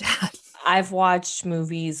say that to my I've dad. I've watched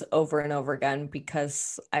movies over and over again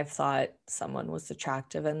because I've thought someone was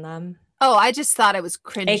attractive in them. Oh, I just thought it was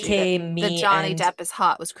cringy that AKA the me Johnny and Depp is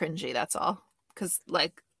hot was cringy. That's all. Because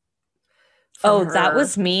like from oh, that her.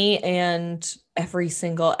 was me and every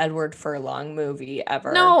single Edward Furlong movie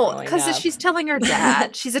ever No, growing because up. she's telling her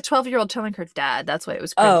dad. She's a 12-year-old telling her dad. That's why it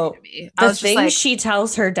was cringy Oh, to me. I the was just things like, she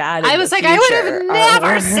tells her dad I in the was like, I would future have are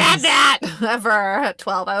never said worse. that ever at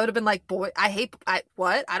 12. I would have been like, boy,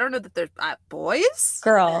 what? I don't know that there's boys.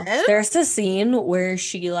 Girl, Men? there's a scene where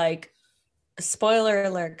she like, spoiler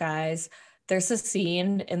alert, guys. There's a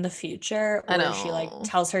scene in the future I where she like know.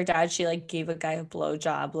 tells her dad she like gave a guy a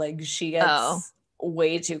blowjob. Like she Oh. gets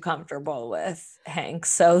way too comfortable with Hank.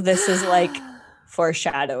 So this is like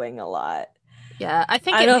foreshadowing a lot. Yeah, I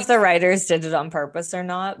think I it don't know makes if the writers did it on purpose or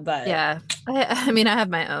not, but yeah. I mean, I have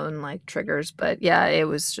my own like triggers, but yeah, it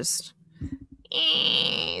was just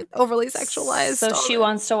overly sexualized. so she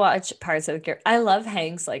wants to watch Pirates of the Caribbean. I love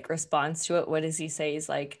Hank's like response to it. What does he say? He's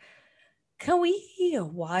like, can we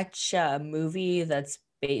watch a movie that's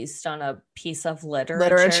based on a piece of literature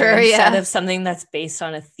instead Yeah. of something that's based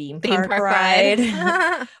on a theme Theme park park ride?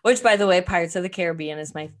 ride. Which, by the way, Pirates of the Caribbean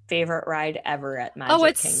is my favorite ride ever at Oh, Magic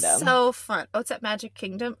it's Kingdom. so fun. Oh, it's at Magic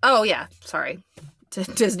Kingdom. Oh, yeah. Sorry. To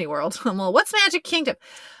Disney World. Well, what's Magic Kingdom?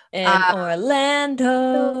 In Uh, Orlando,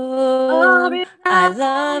 oh, I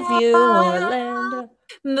love you, Orlando.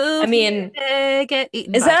 I move mean, here, get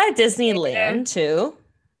eaten is by that at bear. Disneyland too?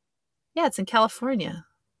 Yeah, it's in California.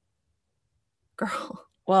 Girl,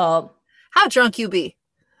 Well, how drunk you be?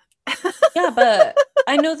 yeah, but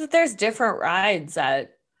I know that there's different rides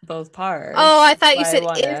at both parks. Oh, I thought you Why said,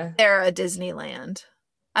 wanna- is there a Disneyland?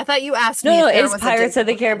 I thought you asked me No, if there is was Pirates a of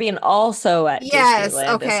the Disneyland. Caribbean also at Yes.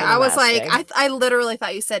 Disneyland? Okay. Is what I I'm was like, asking. I literally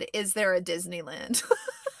thought you said, is there a Disneyland?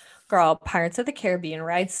 Girl, Pirates of the Caribbean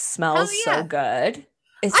ride smells Oh, yeah. so good.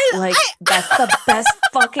 It's I- like that's the best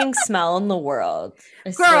fucking smell in the world.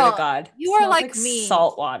 I swear Girl, to God. you It are smells like me.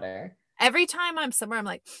 salt water. Every time I'm somewhere, I'm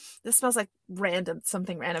like, this smells like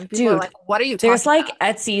something random. People are Dude, like, what are you talking there's like about?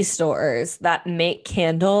 Etsy stores that make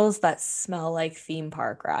candles that smell like theme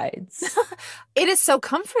park rides. It is so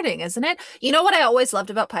comforting, isn't it? You know what I always loved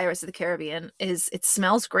about Pirates of the Caribbean is it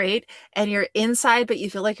smells great and you're inside, but you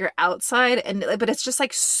feel like you're outside, and but it's just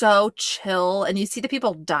like so chill, and you see the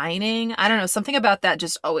people dining. I don't know, something about that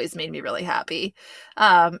just always made me really happy.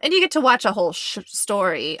 And you get to watch a whole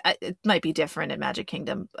story. It might be different in Magic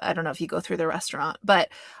Kingdom. I don't know if you go through the restaurant, but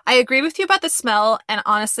I agree with you about the smell. And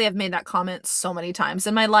honestly, I've made that comment so many times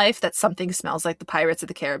in my life that something smells like the Pirates of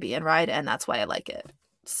the Caribbean ride, and that's why I like it.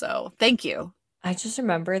 So thank you. I just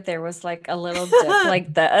remember there was like a little dip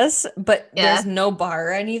like this, but Yeah. there's no bar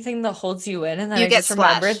or anything that holds you in. And then You I get just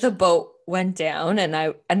remembered splashed. the boat went down and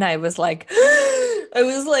I was like, I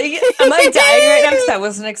was like, am I dying right now? Because I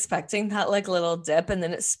wasn't expecting that like little dip and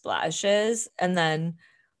then it splashes. And then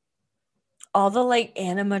all the like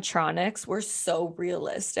animatronics were so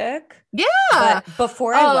realistic. Yeah. But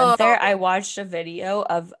before I went there, Oh. I watched a video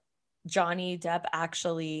of Johnny Depp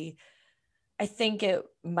actually. I think it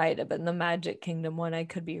might have been the Magic Kingdom one. I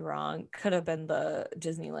could be wrong. Could have been the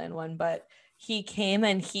Disneyland one, but he came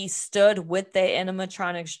and he stood with the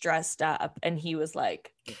animatronics dressed up and he was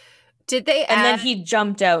like, Did they and then add he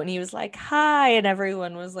jumped out and he was like, hi. And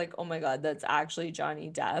everyone was like, oh my God, that's actually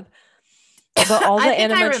Johnny Depp. But all the I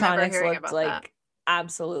think I remember animatronics hearing looked about that. like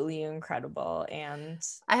absolutely incredible. And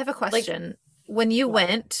I have a like, question. When you what?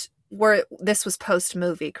 went, this was post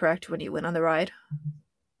movie, correct? When you went on the ride?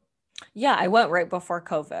 Yeah, I went right before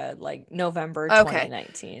COVID, like November Okay.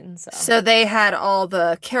 2019. So So they had all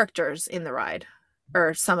the characters in the ride,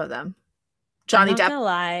 or some of them. I'm Johnny not Depp, gonna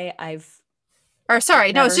lie, I've or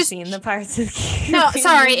sorry, no, it's never just seen the Pirates of the no, Caribbean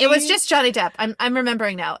sorry, it was movies. just Johnny Depp. I'm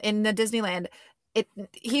remembering now. In the Disneyland, it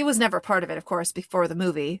he was never part of it, of course, before the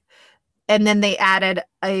movie. And then they added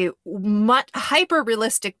a much hyper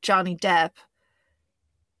realistic Johnny Depp,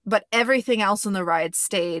 but everything else on the ride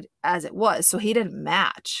stayed as it was. So he didn't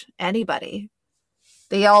match anybody.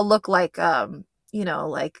 They all look like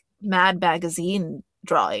like Mad Magazine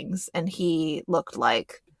drawings, and he looked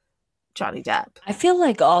like Johnny Depp. I feel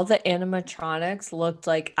like all the animatronics looked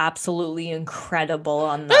like absolutely incredible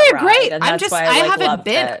on No, that they're ride, great. and I'm that's just why I I like haven't loved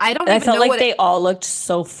been. it. I don't And I even felt know like what they all looked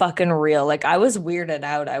so fucking real. Like I was weirded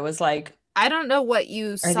out. I was like, I don't know what you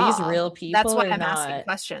are these saw. real That's people why or I'm asking not?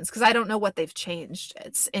 questions because I don't know what they've changed.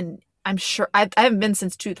 It's in I'm sure I haven't been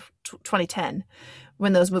since 2010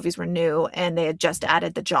 when those movies were new and they had just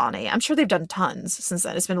added the Johnny. I'm sure they've done tons since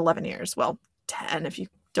then. It's been 11 years. Well, 10 if you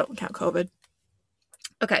don't count COVID.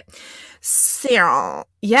 Okay. So,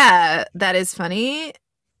 yeah, that is funny.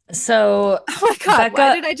 So, Oh my God, why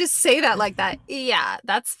Becca, did I just say that like that? Yeah,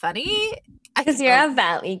 that's funny. because you're a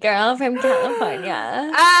Valley girl from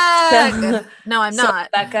California. No, I'm So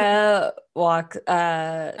not. Becca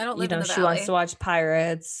I don't live in the she wants to valley. watch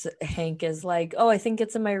Pirates. Hank is like, oh, I think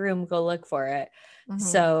it's in my room. Go look for it. Mhm.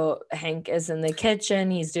 So Hank is in the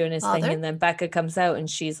kitchen. He's doing his thing. Father? And then Becca comes out and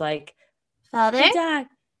she's like, Father? hey, Dad,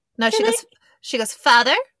 No, can I? she goes,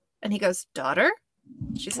 father, and he goes, daughter.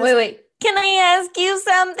 She says, Wait. Can I ask you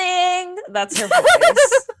something? That's her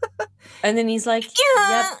voice. And then he's like,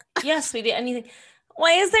 yep, yes, sweetie. Anything.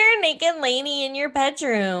 Why is there a naked lady in your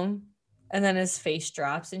bedroom? And then his face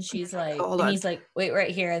drops and she's like, hold and on. he's like, wait,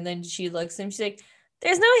 right here. And then she looks at him. She's like,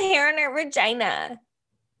 there's no hair in her vagina.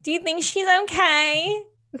 Do you think she's okay?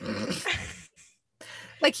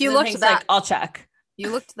 Like you And then looked Hank's that like, I'll check.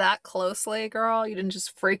 you looked that closely, girl. You didn't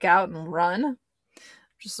just freak out and run.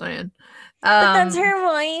 Just saying. But that's her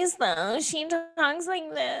voice, though. She talks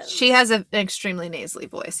like this. She has an extremely nasally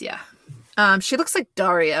voice, yeah. She looks like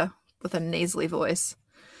Daria with a nasally voice.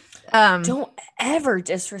 Don't ever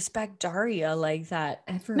disrespect Daria like that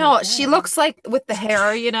ever. No, again. she looks like with the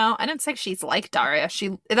hair, you know. I didn't say she's like Daria.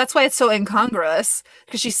 That's why it's so incongruous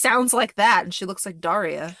because she sounds like that and she looks like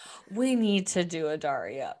Daria. We need to do a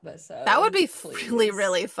Daria episode. That would be please. really,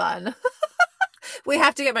 really fun. We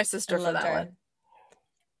have to get my sister for that Daria. one.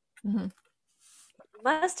 Mm-hmm.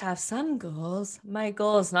 Must have some goals. My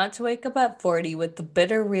goal is not to wake up at 40 with the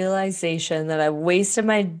bitter realization that I wasted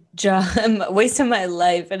my job, wasted my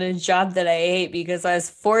life in a job that I hate because I was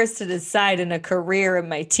forced to decide in a career in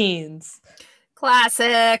my teens.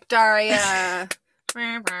 Classic Daria.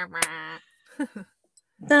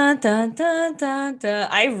 Da, da, da, da, da.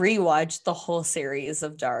 I rewatched the whole series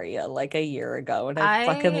of Daria like a year ago and I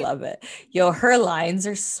fucking love it. Yo, her lines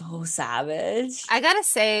are so savage. I gotta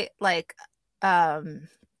say, like,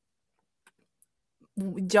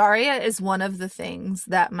 Daria is one of the things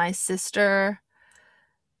that my sister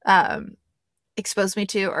exposed me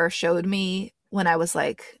to or showed me when I was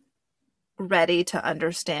like ready to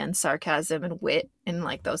understand sarcasm and wit and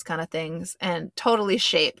like those kind of things, and totally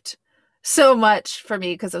shaped so much for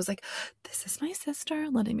me because I was like, this is my sister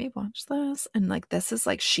letting me watch this, and like this is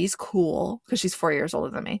like she's cool because she's 4 years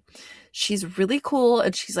older than me. She's really cool,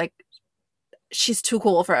 and she's too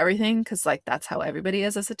cool for everything because like that's how everybody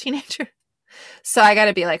is as a teenager. So I got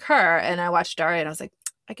to be like her, and I watched Daria and I was like,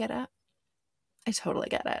 I get it. I totally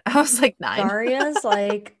get it. I was like 9. Daria's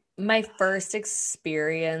like my first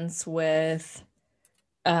experience with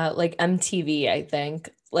like MTV, I think.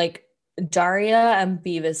 Like Daria and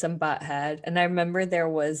Beavis and Butthead. And I remember there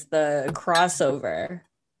was the crossover.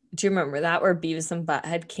 Do you remember that where Beavis and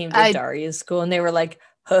Butthead came to Daria's school and they were like,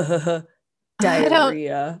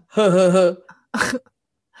 diarrhea.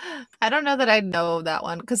 I don't know that I know that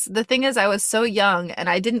one because the thing is I was so young and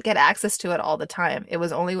I didn't get access to it all the time. It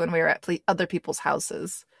was only when we were at other people's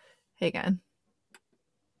houses. Hey again.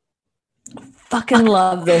 Fucking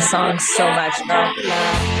love this song so much, though.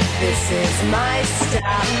 This is my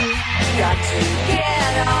stop. Got to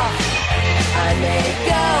get off. I may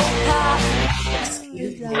go pop.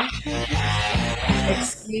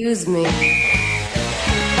 Excuse me.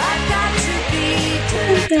 I got to be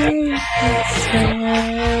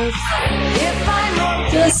if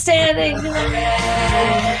I'm just standing. You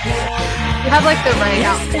have like the right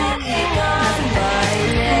outfit.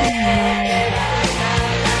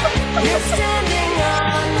 standing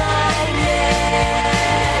on my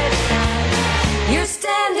neck. You're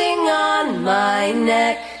standing on my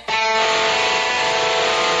neck.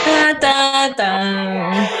 Da, da, da.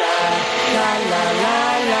 La la la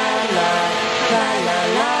la la la la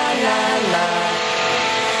la la la.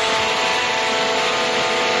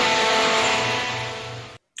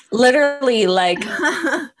 Literally, like,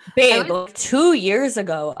 babe, would- like 2 years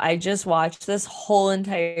ago, I just watched this whole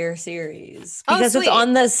entire series Oh, because it's sweet.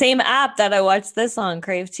 on the same app that I watched this on,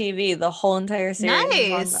 Crave TV. The whole entire series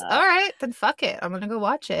is on Nice. that. All right, then fuck it. I'm gonna go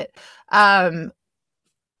watch it.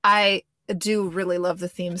 I do really love the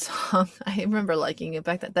theme song. I remember liking it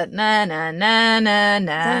back then. That na na na na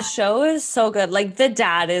na. The show is so good. Like, the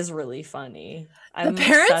dad is really funny. I'm The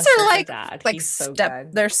parents obsessed are with like the dad. like He's so step.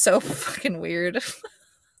 good. They're so fucking weird.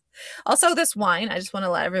 Also, this wine, I just want to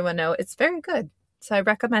let everyone know it's very good. So I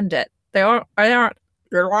recommend it. They aren't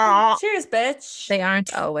Cheers, bitch. they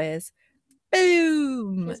aren't always.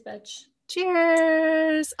 Boom. Cheers, bitch.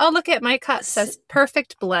 Cheers. Oh, look at my cup says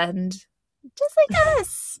perfect blend. Just like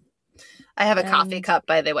us. I have a coffee And- cup,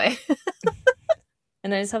 by the way.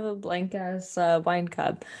 And I just have a blank ass wine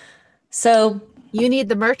cup. So You need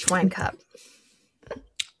the merch wine cup.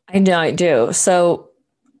 I know I do. So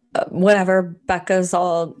whatever, Becca's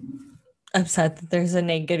all upset that there's a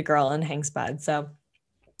naked girl in Hank's bed. So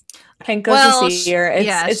Hank goes Well, to see her. It's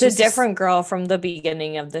yeah, it's a she's just- different girl from the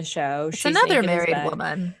beginning of the show. It's She's another naked as married bed.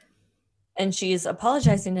 woman. And she's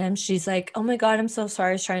apologizing to him. She's like, "Oh my God, I'm so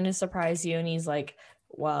sorry. I was trying to surprise you." And he's like,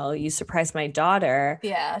 "Well, you surprised my daughter."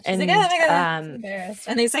 Yeah. She's And, like, oh my God, um, I'm embarrassed.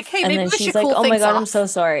 And he's like, hey, And maybe then we she's should like, cool "Oh my things God, I'm off." so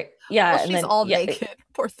sorry." Yeah. Well, and she's then all yeah, naked.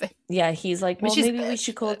 Poor thing. yeah, he's like, But "Well, she's maybe we pissed,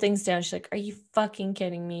 should cool but- things down." She's like, "Are you fucking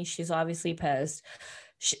kidding me?" She's obviously pissed.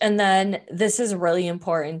 And then this is really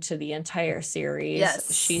important to the entire series.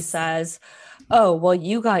 Yes. She says, "Oh, well,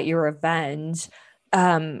 you got your revenge.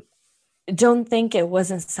 Don't think it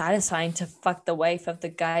wasn't satisfying to fuck the wife of the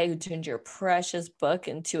guy who turned your precious book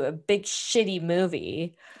into a big shitty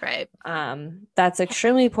movie." Right. That's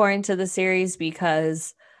extremely important to the series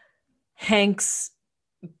because Hank's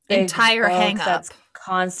big Entire book hang that's up.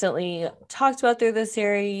 constantly talked about through the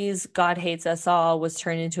series, God Hates Us All, was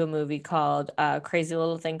turned into a movie called Crazy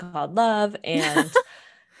Little Thing Called Love. And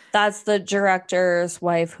that's the director's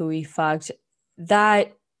wife who he fucked.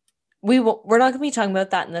 That we're not going to be talking about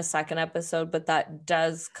that in the second episode, but that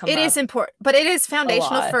does come It up. is important, but it is foundational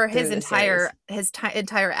lot for through his the entire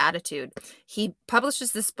entire attitude. He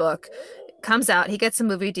publishes this book, comes out, he gets a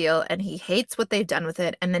movie deal, and he hates what they've done with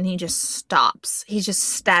it, and then he just stops. He's just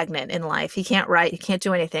stagnant in life. He can't write, he can't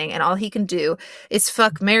do anything, and all he can do is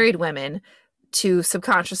fuck married women to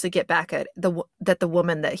subconsciously get back at the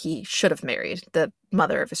woman that he should have married, the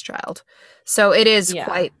mother of his child. So it is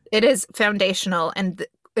Yeah. it is foundational, and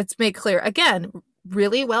it's made clear again,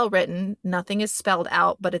 really well written. Nothing is spelled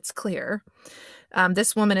out, but it's clear.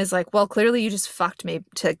 This woman is like, well, clearly you just fucked me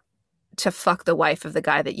to fuck the wife of the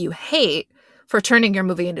guy that you hate for turning your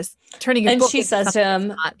movie into turning your And book she into says to something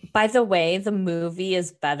him, it's not. "By the way, the movie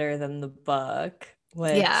is better than the book."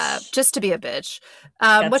 Which, Yeah, just to be a bitch.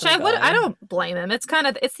 Gets Which him I going. don't blame him. It's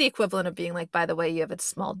it's the equivalent of being like, by the way, you have a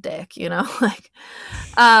small dick, like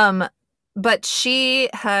but she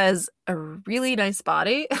has a really nice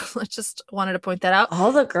body. I just wanted to point that out.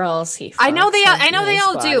 all the girls he I know fucks they have I know they nice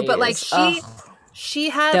all do, but like bodies. Ugh, she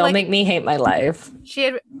had they'll like make me hate my life. she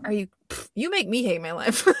had you make me hate my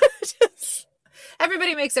life.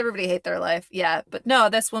 Everybody makes everybody hate their life. Yeah, but no,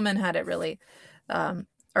 this woman had it really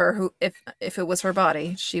or who if it was her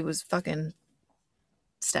body, she was fucking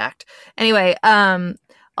stacked. Anyway,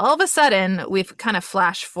 all of a sudden we've kind of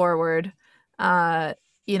flashed forward Well,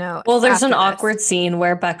 there's an after this. awkward scene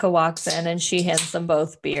where Becca walks in and she hands them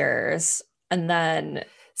both beers, and then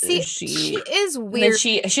See, she is and then weird.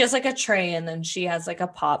 she has like a tray, and then she has like a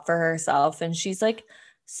pop for herself, and she's like,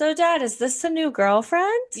 "So, Dad, is this the new girlfriend?"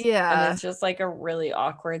 Yeah. And it's just like a really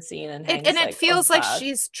awkward scene, and And Hank's it like, feels "Oh, like fuck."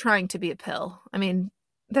 she's trying to be a pill. I mean,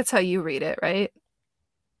 that's how you read it, right?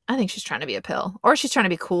 I think she's trying to be a pill, or she's trying to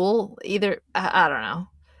be cool. Either I don't know.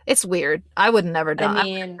 It's weird. I would never die. I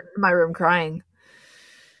mean, in my room crying.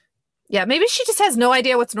 Yeah, maybe she just has no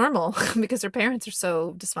idea what's normal because her parents are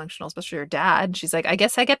so dysfunctional, especially her dad. She's like, I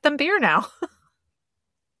guess I get them beer now.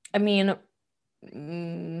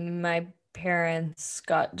 My parents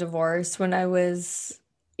got divorced when I was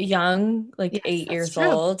young, like Yes, 8 that's years true.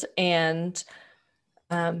 old, and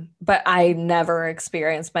but I never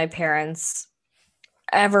experienced my parents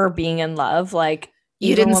ever being in love. Like,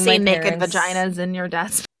 You even didn't when my see naked parents- vaginas in your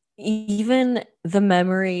dad's. even the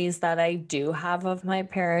memories that I do have of my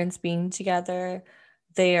parents being together,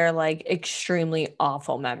 they are like extremely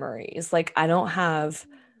awful memories. Like, I don't have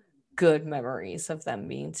good memories of them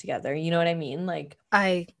being together. You know what I mean? Like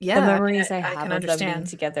The memories I I have can of them being understand.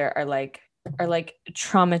 together are like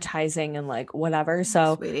traumatizing and like whatever.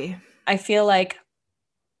 So Sweetie. I feel like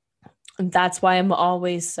that's why I'm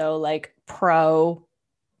always so like pro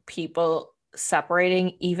people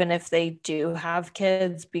separating, even if they do have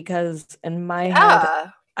kids, because in my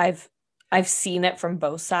head, I've seen it from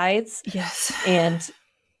both sides. Yes. And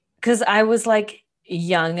because I was like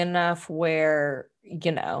young enough where,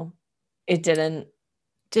 you know, it didn't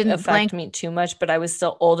affect me too much, but I was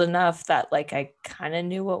still old enough that like I kind of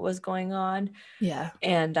knew what was going on. Yeah.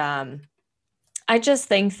 And I just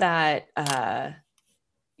think that so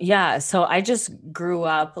I just grew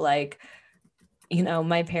up like, you know,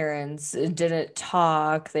 my parents didn't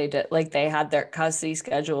talk. They did like they had their custody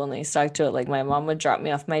schedule and they stuck to it. Like my mom would drop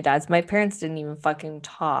me off my dad's. My parents didn't even fucking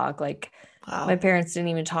talk. Like my parents didn't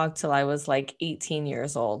even talk till I was like 18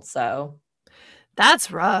 years old. So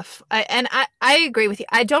that's rough. I agree with you.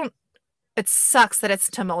 It sucks that it's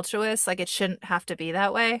tumultuous. Like it shouldn't have to be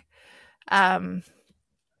that way. But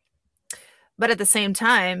at the same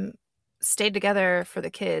time, stay together for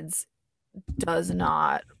the kids does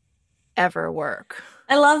not ever work.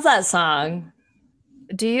 I love that song.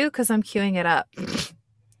 Do you? Because I'm queuing it up.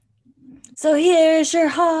 So here's your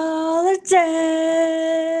holiday.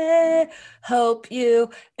 Hope you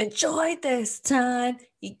enjoyed this time.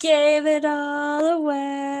 You gave it all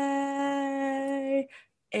away.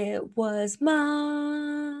 It was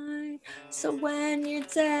mine. So when you're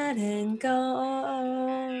dead and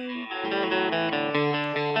gone.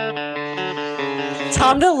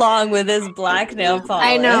 Tom DeLonge with his black nail polish.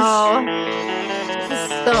 I know.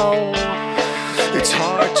 So it's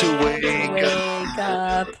hard to wake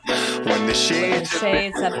up when the shades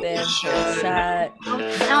have been shut.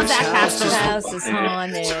 Now Zach The house is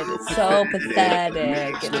haunted. It's so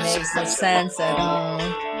pathetic. It makes no sense at all.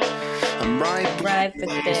 I'm right for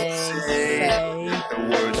things to say.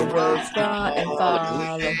 The words rot and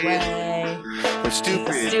fall away. But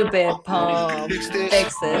Stupid poem.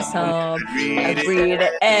 Fix this home. I read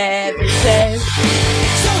it every day.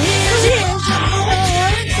 So here's your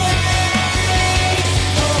holiday.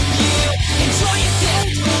 Hope you enjoy your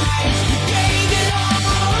gift. You gave it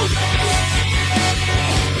all away.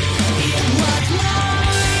 It was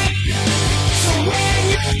mine. So when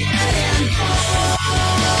you're dead and gone,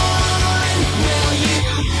 will you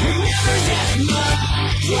remember that much?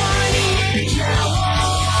 20 years now lost.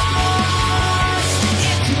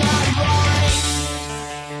 It's not right.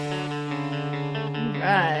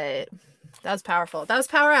 right. That was powerful. That was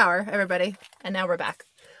Power Hour, everybody. And now we're back.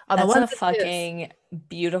 That's a fucking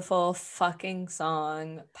beautiful fucking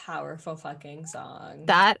song. Powerful fucking song.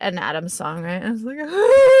 That and Adam's song, right? I was like,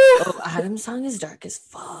 oh, Adam's song is dark as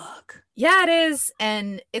fuck. Yeah, it is,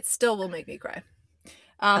 and it still will make me cry.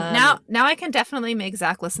 Now I can definitely make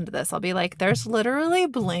Zach listen to this. I'll be like, there's literally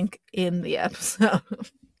Blink in the episode.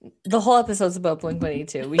 The whole episode's about Blink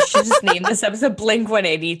 182. We should just name this episode Blink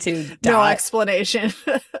 182. No explanation.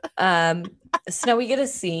 So now we get a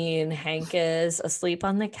scene. Hank is asleep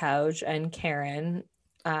on the couch, and Karen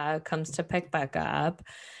comes to pick Becca up.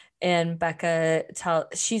 And Becca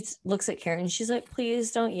looks at Karen. And she's like,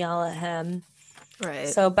 "Please don't yell at him." Right.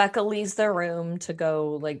 So Becca leaves the room to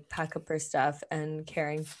go like pack up her stuff, and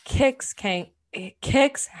Karen kicks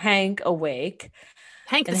Hank awake.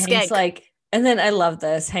 Hank and the Hank's skank. like. And then I love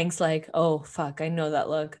this. Hank's like, "Oh, fuck, I know that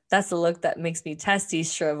look. That's the look that makes me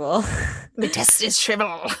testes shrivel." My testes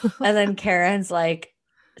shrivel. And then Karen's like,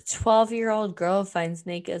 12-year-old girl finds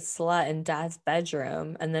naked slut in dad's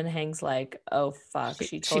bedroom. And then Hank's like, "Oh, fuck,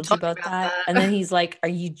 she told you about that?" And then he's like, "Are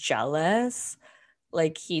you jealous?"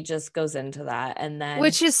 Like, he just goes into that. And then...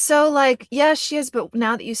 Which is so like, yeah, she is. But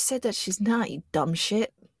now that you said that, she's not, you dumb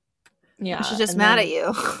shit. Yeah. She's just mad at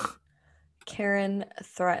you. Karen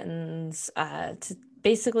threatens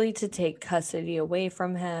to take custody away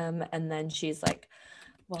from him, and then she's like,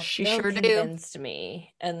 "Well, she Bill sure convinced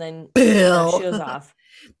me," and then Bill. she goes off.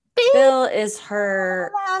 Bill is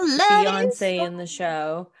her fiance in the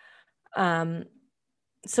show.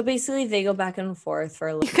 So basically, they go back and forth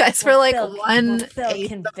for like, you guys for like Bill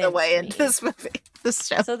 1/8 of the way into this movie, this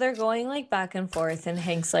show. So they're going like back and forth, and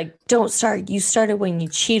Hank's like, "Don't start. You started when you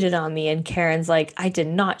cheated on me." And Karen's like, "I did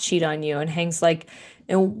not cheat on you." And Hank's like,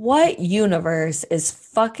 "In what universe is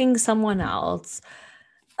fucking someone else?"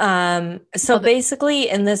 So basically,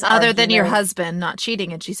 in this other than your husband not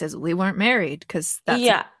cheating, and she says we weren't married because that's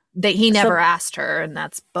he never asked her, and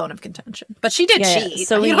that's bone of contention. But she did cheat.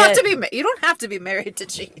 So you don't have to be married to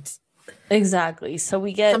cheat. Exactly. So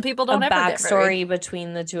we get some people don't a ever backstory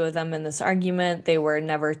between the two of them in this argument. They were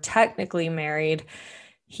never technically married.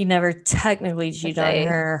 he never technically cheated on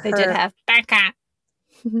her. They did have Becca.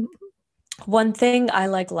 One thing I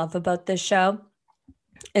love about this show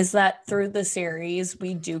is that through the series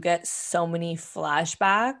we do get so many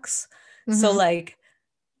flashbacks. So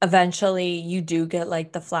eventually you do get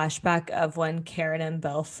the flashback of when Karen and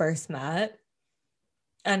Bill first met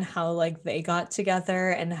and how they got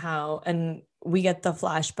together and we get the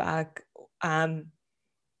flashback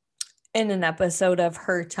in an episode of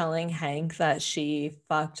her telling Hank that she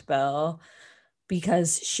fucked Bill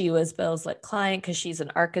because she was Bill's client because she's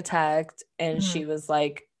an architect and she was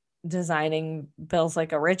designing Bill's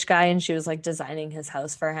a rich guy and she was designing his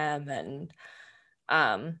house for him. And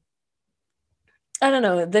I don't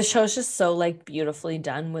know, the show's just so beautifully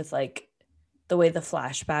done with the way the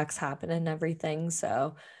flashbacks happen and everything.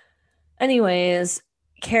 So anyways,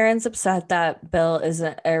 Karen's upset that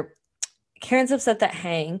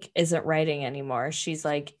Hank isn't writing anymore. She's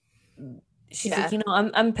like,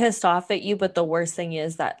 I'm pissed off at you, but the worst thing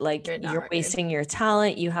is that you're wasting your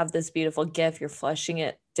talent. You have this beautiful gift, you're flushing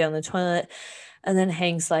it down the toilet. And then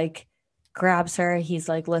Hank's grabs her. He's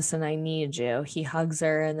listen, I need you. He hugs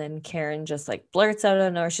her, and then Karen just blurts out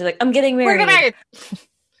of nowhere. She's like, I'm getting married. We're married.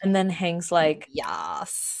 And then Hank's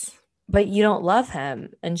yes, but you don't love him.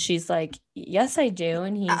 And she's like, yes, I do.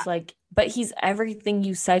 And he's but he's everything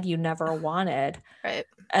you said you never wanted. Right.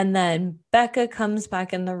 And then Becca comes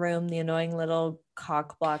back in the room, the annoying little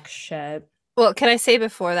cockblock shit. Well, can I say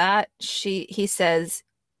before that, he says,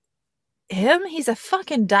 he's a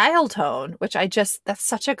fucking dial tone, which that's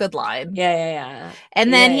such a good line. Yeah.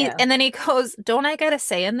 And then he goes, don't I gotta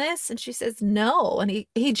say in this? And she says, no. And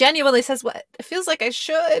he genuinely says, what? It feels like I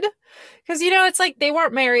should. Because, it's they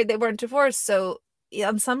weren't married, they weren't divorced. So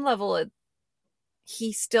on some level,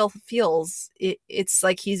 he still feels it's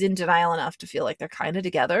he's in denial enough to feel like they're kind of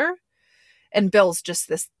together. And Bill's just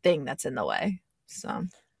this thing that's in the way. So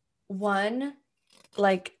one,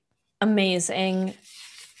 amazing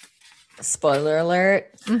spoiler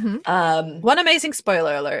alert. One amazing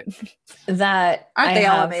spoiler alert. That aren't they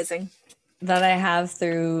all amazing? That I have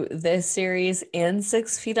through this series and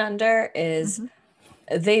 6 Feet Under is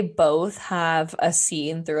they both have a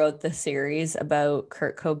scene throughout the series about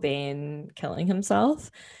Kurt Cobain killing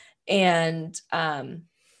himself. And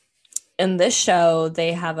in this show,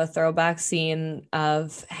 they have a throwback scene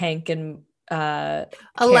of Hank and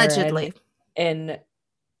allegedly in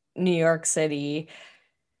New York City.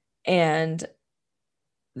 And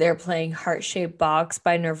they're playing Heart-Shaped Box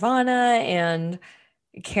by Nirvana, and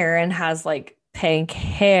Karen has pink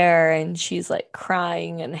hair and she's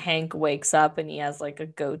crying, and Hank wakes up and he has a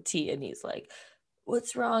goatee and he's like,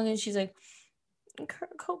 what's wrong? And she's like,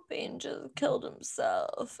 Kurt Cobain just killed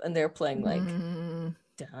himself. And they're playing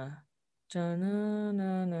da, da, na,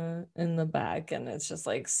 na, na, in the back, and it's just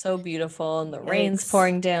so beautiful, and the rain's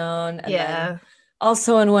pouring down. And then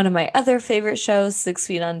also in one of my other favorite shows, 6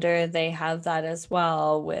 Feet Under, they have that as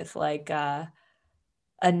well with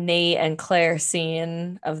a Nate and Claire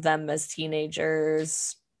scene of them as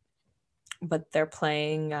teenagers, but they're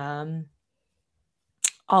playing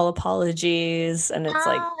All Apologies, and it's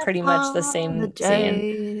pretty much the same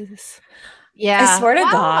scene. Yeah, I swear to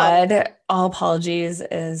God, All Apologies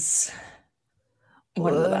is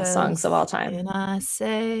one of the best songs of all time. And I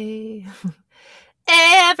say,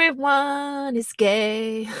 everyone is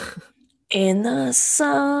gay. In the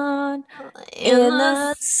sun,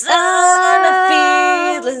 I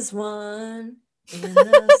feel as one. In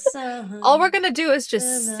the sun. All we're gonna do is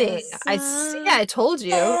just sing. I told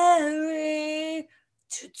you.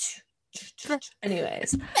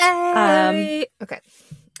 Anyways, okay.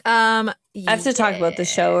 I have to talk about the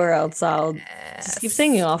show, or else I'll just keep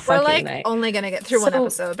singing all fucking night. Only gonna get through one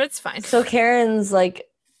episode, but it's fine. So Karen's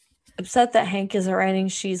upset that Hank isn't writing.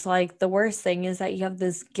 She's like, the worst thing is that you have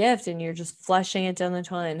this gift and you're just flushing it down the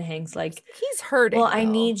toilet. And Hank's like, he's hurting. Well, I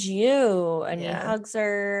need you. And he hugs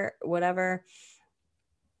her, whatever.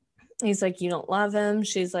 He's like, you don't love him.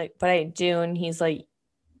 She's like, but I do. And he's like,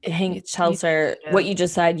 Hank tells her what you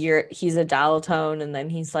just said. He's a dial tone. And then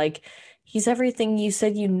he's like, he's everything you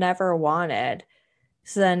said you never wanted.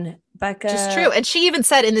 So then Becca... Just true. And she even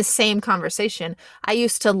said in the same conversation, I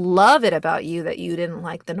used to love it about you that you didn't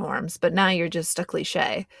like the norms, but now you're just a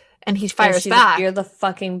cliche. And he fires back. You're the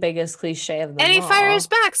fucking biggest cliche of them And he all. fires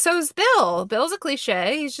back. So's Bill. Bill's a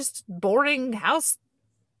cliche. He's just boring house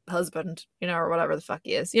husband, or whatever the fuck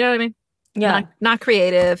he is. You know what I mean? Yeah. Not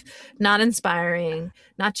creative, not inspiring,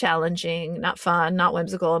 not challenging, not fun, not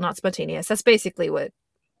whimsical, not spontaneous. That's basically what...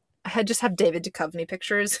 I just have David Duchovny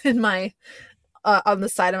pictures in my... on the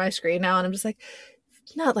side of my screen now, and I'm just like,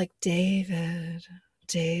 not like David,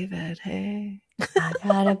 hey. I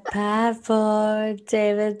got a pad for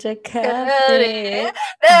David Ducati, Duchovny.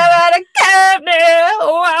 nobody kept me.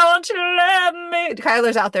 Why won't you let me?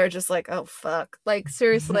 Kyler's out there just like, oh fuck. Like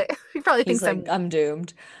seriously, he probably He's thinks like, I'm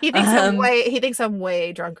doomed. he thinks I'm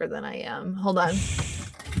way drunker than I am. Hold on.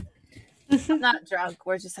 I'm not drunk.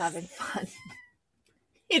 We're just having fun.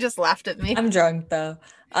 He just laughed at me. I'm drunk though.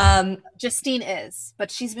 Justine is, but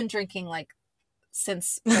she's been drinking like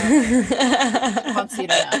since wants you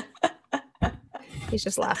to know. He's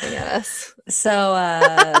just laughing at us. So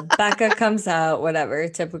Becca comes out, whatever,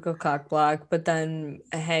 typical cock block, but then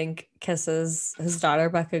Hank kisses his daughter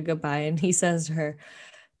Becca goodbye and he says to her,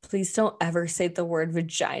 please don't ever say the word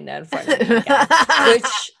vagina in front of me again.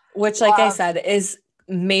 which like I said is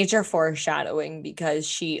major foreshadowing because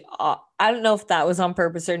she I don't know if that was on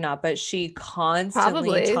purpose or not, but she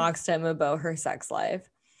constantly talks to him about her sex life.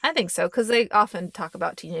 I think so, because they often talk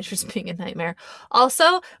about teenagers being a nightmare.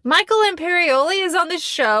 Also, Michael Imperioli is on this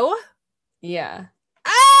show. Yeah.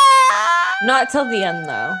 Ah! Not till the end, though.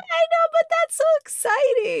 I know, but that's so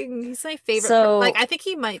exciting. He's my favorite. So, like, I think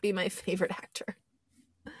he might be my favorite actor.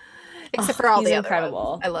 Except for all the other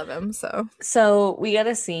incredible. ones. I love him, so. So, we get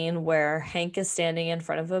a scene where Hank is standing in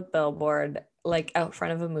front of a billboard, like out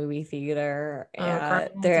front of a movie theater.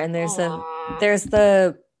 There's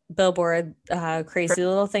the billboard, Crazy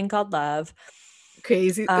Little Thing Called Love.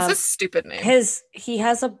 Crazy. It's a stupid name. He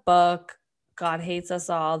has a book, God Hates Us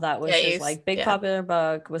All, that was his like big popular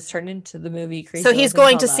book, was turned into the movie Crazy So he's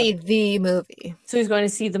going to see the movie. So he's going to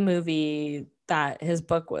see the movie that his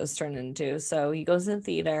book was turned into. So he goes in the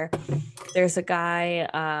theater. There's a guy,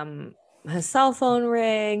 his cell phone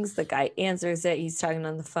rings, the guy answers it, he's talking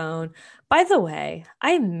on the phone. By the way,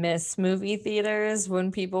 I miss movie theaters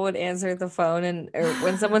when people would answer the phone or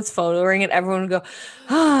when someone's phone would ring and everyone would go,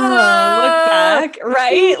 look back,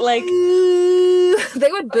 right? Like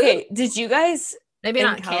they would boo. Okay, did you guys maybe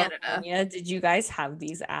not Canada? Did you guys have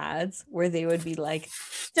these ads where they would be like,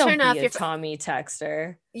 don't be a Tommy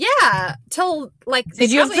Texter? Yeah, till like did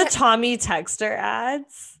you have the Tommy Texter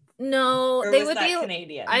ads? No, or they was would that be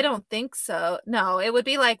Canadian. I don't think so. No, it would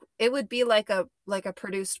be like a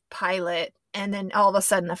produced pilot, and then all of a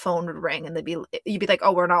sudden a phone would ring, and you'd be like,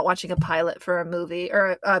 oh, we're not watching a pilot for a movie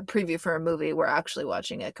or a preview for a movie. We're actually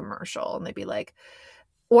watching a commercial, and they'd be like,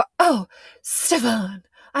 what? Oh, Stefan,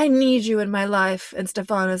 I need you in my life, and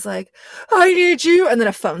Stefan is like, I need you, and then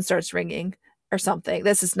a phone starts ringing or something.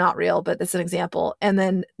 This is not real, but it's an example. And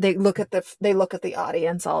then they look at the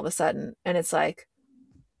audience all of a sudden, and it's like,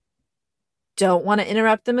 don't want to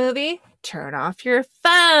interrupt the movie? Turn off your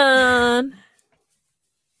phone.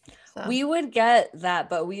 So. We would get that,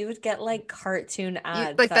 but we would get like cartoon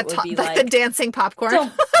ads that would be like the dancing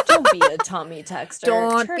popcorn. Don't be a Tommy Texter.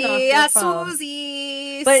 Don't be a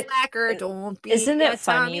Susie slacker. Don't be. Isn't it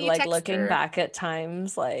funny, Tommy like Texter. looking back at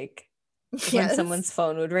times, like when someone's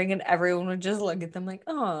phone would ring and everyone would just look at them like,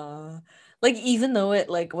 oh. Like, even though it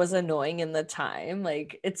like was annoying in the time,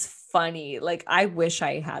 like it's funny. Like, I wish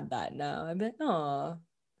I had that now. I'd be like, oh.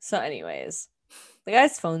 So anyways, the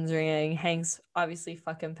guy's phone's ringing. Hank's obviously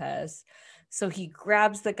fucking pissed. So he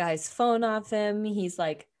grabs the guy's phone off him. He's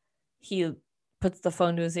like, he puts the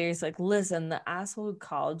phone to his ear. He's like, listen, the asshole who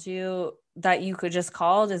called you that you could just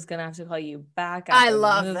called is gonna have to call you back. I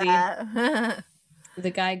love that. The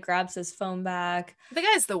guy grabs his phone back. The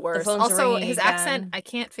guy's the worst. Also, his accent, I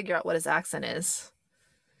can't figure out what his accent is.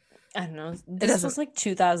 I don't know. This was like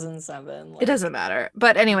 2007. It doesn't matter.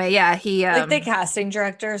 But anyway, yeah, he like the casting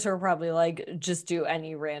directors were probably like, just do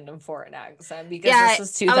any random foreign accent because this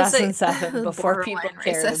was 2007 like, before people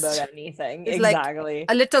cared about anything. He's exactly.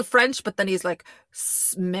 Like a little French, but then he's like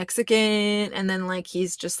Mexican, and then like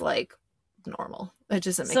he's just like normal. It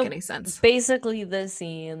doesn't make any sense. Basically, the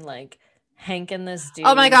scene like Hank and this dude.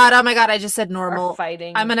 Oh my god! I just said normal.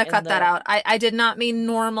 Fighting. I'm gonna cut that out. I did not mean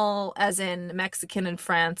normal as in Mexican and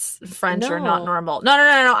French are not normal. No.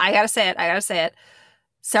 I gotta say it.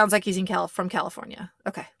 Sounds like he's from California.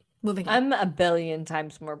 Okay, moving on. I'm a billion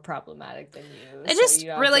times more problematic than you. I just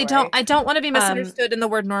really don't. I don't want to be misunderstood, and the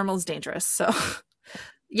word normal is dangerous. So,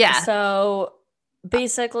 yeah. So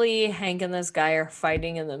basically, Hank and this guy are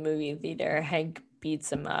fighting in the movie theater. Hank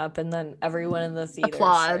beats him up, and then everyone in the theater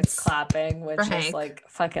starts clapping, which is like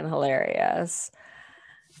fucking hilarious.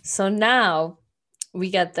 So now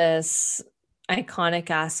we get this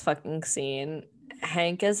iconic ass fucking scene.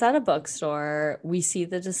 Hank is at a bookstore. We see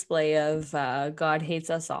the display of God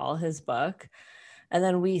Hates Us All, his book, and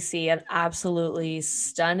then we see an absolutely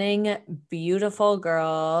stunning, beautiful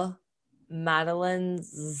girl, Madeline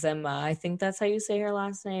Zima. I think that's how you say her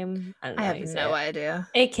last name. I have no idea.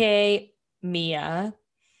 AKA Mia.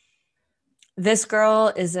 This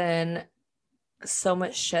girl is in so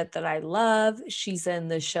much shit that I love. She's in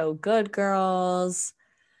the show Good Girls.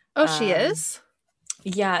 Oh, she Um, is?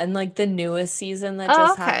 Yeah, and like the newest season that Oh,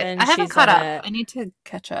 just okay. happened, I haven't she's caught in up. it. I need to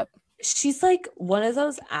catch up. She's like one of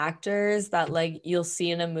those actors that like you'll see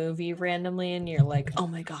in a movie randomly and you're like, oh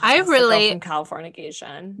my God, I that's the girl really- from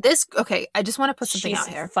Californication. Okay, I just want to put something She's out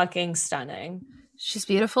here. fucking stunning. She's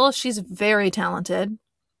beautiful. She's very talented,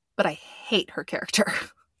 but I hate her character.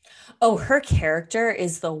 Oh, her character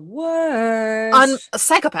is the worst. A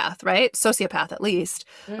psychopath, right? Sociopath, at least.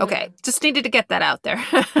 Okay, Mhm. just needed to get that out there.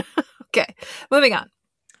 Okay, moving on.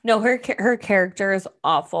 No, her character is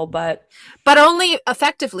awful, but only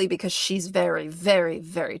effectively because she's very, very,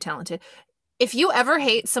 very talented. If you ever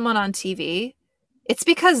hate someone on TV, it's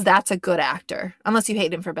because that's a good actor, unless you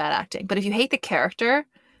hate him for bad acting. But if you hate the character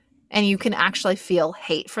and you can actually feel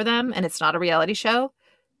hate for them and it's not a reality show,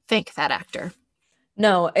 thank that actor.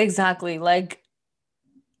 no, exactly. Like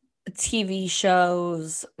TV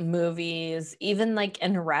shows, movies, even like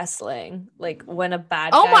in wrestling, like when a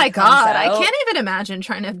bad Oh guy my comes God, I out, can't even imagine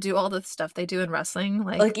trying to do all the stuff they do in wrestling.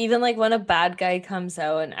 like even like when a bad guy comes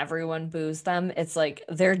out and everyone boos them, it's like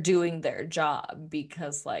they're doing their job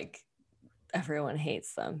because like everyone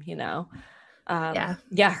hates them, you know?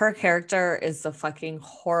 Yeah, her character is a fucking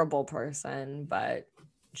horrible person, but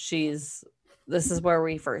this is where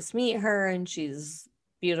we first meet her and she's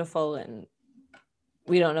beautiful and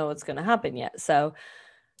we don't know what's going to happen yet. So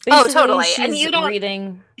basically, totally. she's And you don't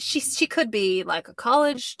reading. she could be like a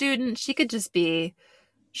college student. She could be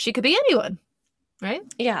anyone, right?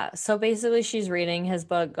 Yeah. So basically, she's reading his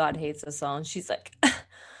book, God Hates Us All. And she's like,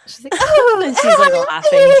 She's like, oh, and she's like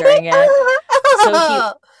laughing during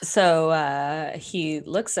it. So he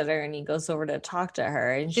looks at her and he goes over to talk to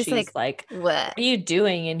her. And she's like, what? What are you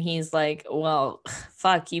doing? And he's like, well,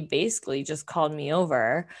 fuck, you basically just called me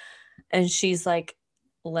over. And she's like,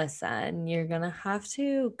 listen, you're gonna have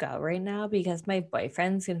to go right now because my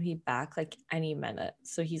boyfriend's gonna be back like any minute.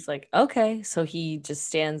 So he's like, okay. So he just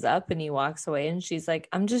stands up and he walks away and she's like,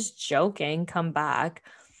 I'm just joking, come back.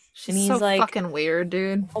 She's and he's so like, fucking weird,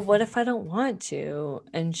 dude. well, what if I don't want to?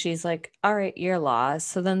 And she's like, all right, you're lost.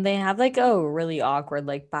 So then they have like a really awkward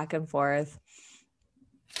like back and forth.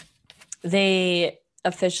 They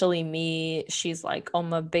officially meet. She's like, oh,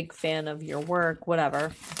 I'm a big fan of your work,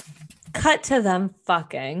 whatever. Cut to them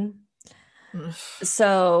fucking.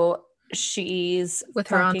 So she's with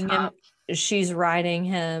her on top. She's riding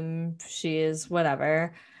him. She is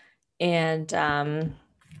whatever. And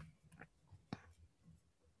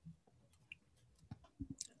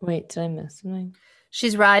wait, did I miss something?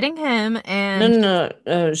 She's riding him and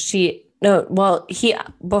No. Well,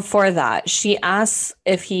 before that, she asks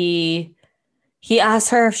if he asks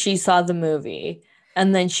her if she saw the movie.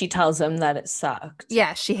 And then she tells him that it sucked.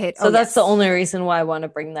 Yeah, she hates. So that's the only reason why I want to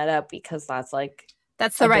bring that up because that's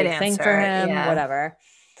the right answer thing for him. Yeah. Whatever.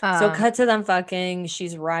 So cut to them fucking.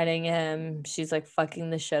 She's riding him. She's like fucking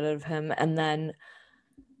the shit out of him, and then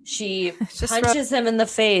she punches him in the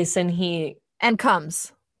face, and he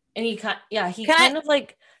comes. And he kind of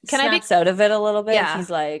like snaps out of it a little bit. Yeah. He's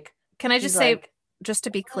like, can I just say, just to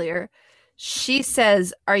be clear, she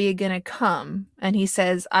says, "Are you gonna come?" And he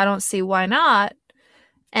says, "I don't see why not."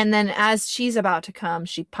 And then as she's about to come,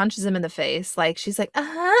 she punches him in the face. Like, she's like,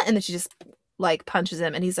 and then she just like punches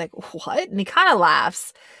him. And he's like, what? And he kind of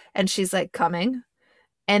laughs. And she's like, coming.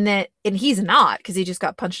 And he's not, because he just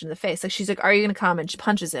got punched in the face. Like, she's like, are you going to come? And she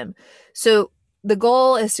punches him. So the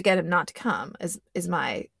goal is to get him not to come, is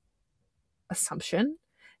my assumption.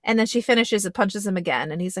 And then she finishes and punches him again.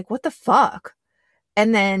 And he's like, what the fuck?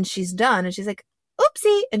 And then she's done. And she's like,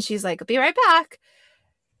 oopsie. And she's like, I'll be right back.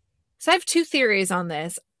 So I have two theories on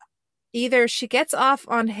this. Either she gets off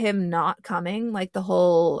on him not coming, like the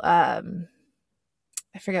whole, I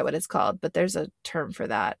forget what it's called, but there's a term for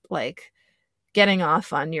that, like getting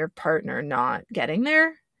off on your partner not getting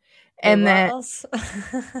there. And then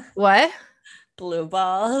what? Blue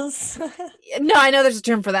balls. No, I know there's a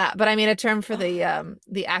term for that, but I mean a term for the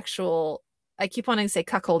actual, I keep wanting to say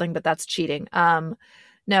cuckolding, but that's cheating.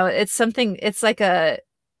 No, it's something, it's like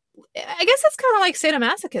I guess it's kind of like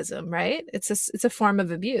sadomasochism, right? It's a form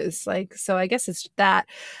of abuse. Like, so I guess it's that.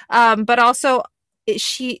 But also, is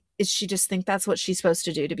she just think that's what she's supposed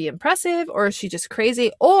to do to be impressive, or is she just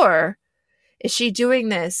crazy, or is she doing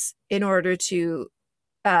this in order to,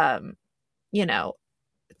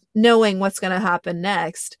 knowing what's going to happen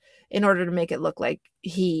next, in order to make it look like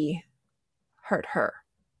he hurt her,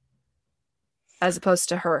 as opposed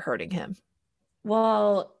to her hurting him?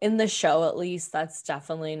 Well, in the show, at least, that's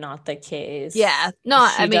definitely not the case. Yeah. No,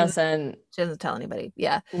 she doesn't tell anybody.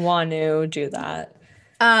 Yeah. Want to do that.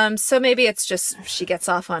 So maybe it's just she gets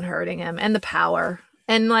off on hurting him and the power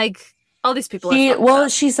and like all these people.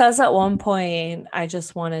 She says at one point, "I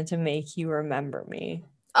just wanted to make you remember me."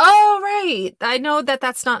 Oh, right. I know that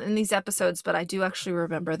that's not in these episodes, but I do actually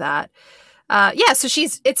remember that. Yeah. So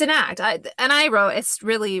it's an act. I wrote it's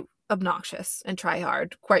really obnoxious and try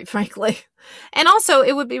hard, quite frankly. And also,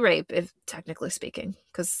 it would be rape if technically speaking,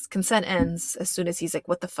 because consent ends as soon as he's like,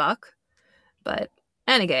 "What the fuck?" But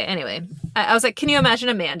anyway, I was like, can you imagine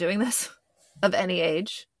a man doing this of any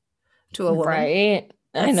age to a woman? Right.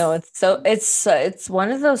 I know it's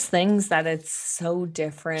one of those things that it's so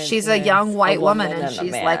different. She's a young white woman and a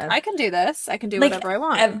she's man. like, I can do this. I can do Like, whatever I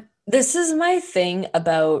want. This is my thing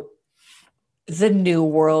about the new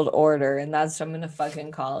world order, and that's what I'm gonna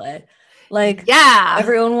fucking call it. Like, Yeah.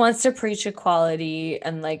 everyone wants to preach equality,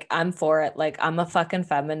 and like I'm for it. Like, I'm a fucking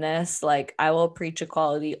feminist. Like, I will preach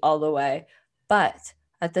equality all the way. But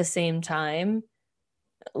at the same time,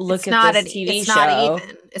 look at this TV show. Not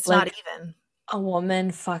even. It's Like, not even. a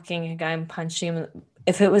woman fucking a guy and punching him.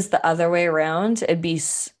 If it was the other way around, it'd be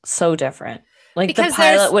so different. Like, Because the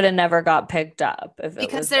pilot would have never got picked up if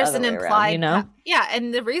it was there's the other an way implied around, you know? Yeah,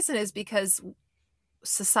 and the reason is because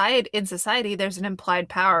in society there's an implied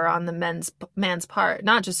power on the man's part,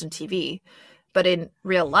 not just in TV, but in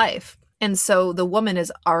real life. And so the woman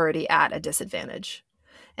is already at a disadvantage.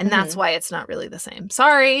 And that's why it's not really the same.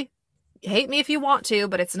 Sorry. Hate me if you want to,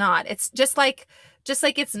 but it's not. It's just like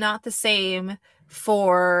it's not the same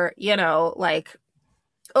for, like,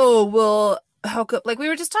 oh, well, how could, like, we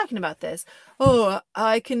were just talking about this. Oh,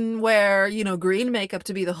 I can wear, green makeup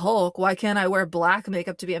to be the Hulk. Why can't I wear black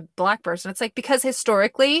makeup to be a black person? It's like, because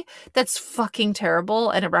historically that's fucking terrible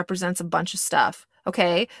and it represents a bunch of stuff.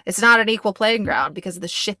 Okay, it's not an equal playing ground because of the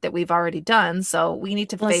shit that we've already done. So we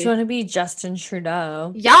need to. Unless you want to be Justin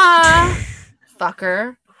Trudeau. Yeah,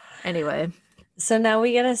 fucker. Anyway, so now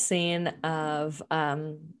we get a scene of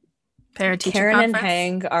parent-teacher Karen conference. and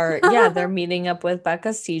Hank are they're meeting up with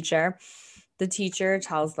Becca's teacher. The teacher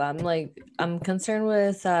tells them, like, I'm concerned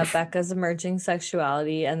with Becca's emerging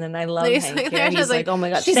sexuality, and then I love Hank here. He's like, oh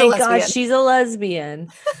my god, thank God she's a lesbian.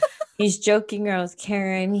 He's joking around with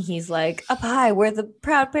Karen. He's like, up high, we're the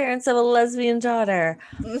proud parents of a lesbian daughter.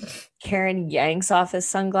 Karen yanks off his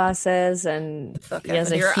sunglasses and he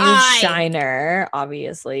has a huge shiner,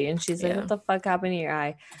 obviously. And she's like, what the fuck happened to your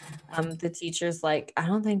eye? The teacher's like, I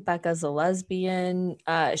don't think Becca's a lesbian.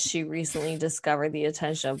 She recently discovered the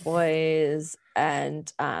attention of boys.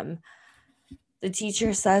 And the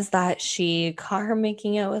teacher says that she caught her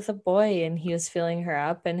making out with a boy and he was feeling her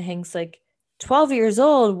up. And Hank's like, 12 years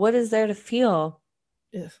old, what is there to feel?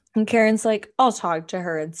 Yeah. And Karen's like, I'll talk to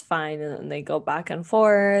her, it's fine. And then they go back and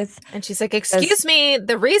forth. And she's like, excuse me,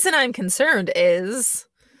 the reason I'm concerned is...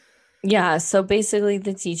 Yeah, so basically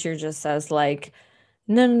the teacher just says, like,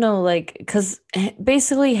 no, like, because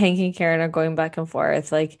basically Hank and Karen are going back and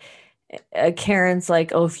forth. Like, Karen's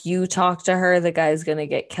like, oh, if you talk to her, the guy's gonna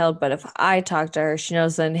get killed, but if I talk to her, she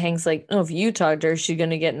knows. And Hank's like, no, if you talk to her, she's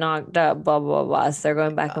gonna get knocked up, blah blah blah. So they're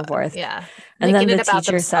going back and forth. Yeah. And then the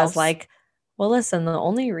teacher says, like, well, listen, the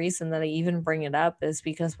only reason that I even bring it up is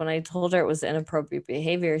because when I told her it was inappropriate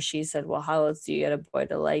behavior, she said, well, how else do you get a boy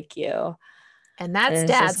to like you? And that's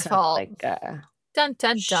Dad's fault. Like, dun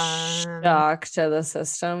dun dun. Shock to the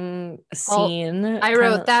system scene. I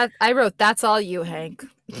wrote that's all you, Hank.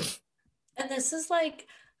 And this is like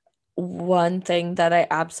one thing that I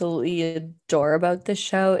absolutely adore about this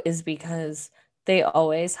show is because they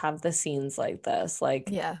always have the scenes like this. Like,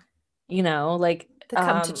 yeah, like the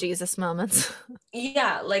come to Jesus moments.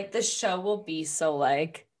 Yeah, like the show will be so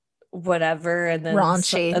like whatever, and then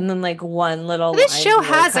raunchy, and then like one little. This show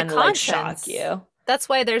has a conscience. Shock you. That's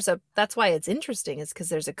why it's interesting, is because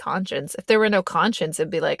there's a conscience. If there were no conscience,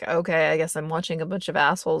 it'd be like, okay, I guess I'm watching a bunch of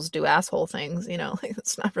assholes do asshole things, like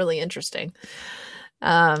it's not really interesting.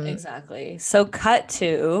 Exactly. So cut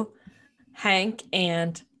to Hank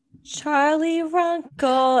and Charlie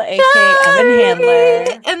Runkle, aka Evan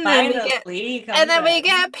Handler. And then we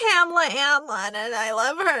get Pamela Adlon, and I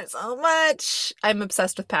love her so much. I'm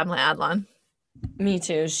obsessed with Pamela Adlon. Me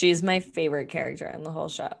too. She's my favorite character in the whole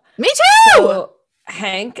show. Me too! So,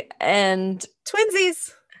 Hank and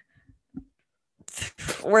twinsies.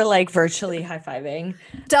 We're like virtually high-fiving.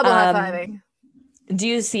 Double high-fiving. Do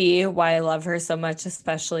you see why I love her so much,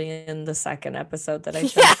 especially in the second episode that I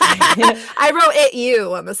chose? I wrote it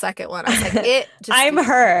you on the second one. I was like, it just I'm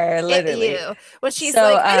her, literally. It you. When she's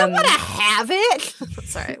like, I don't want to have it.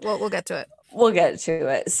 Sorry, we'll get to it. We'll get to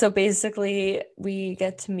it. So basically, we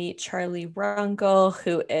get to meet Charlie Runkle,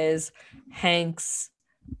 who is Hank's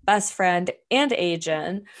best friend and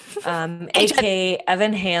agent, Agent. aka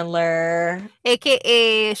Evan Handler,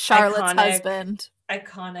 AKA Charlotte's Iconic. husband.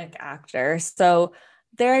 iconic actor. So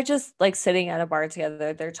they're just like sitting at a bar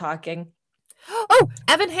together. They're talking. Oh,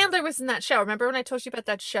 Evan Handler was in that show. Remember when I told you about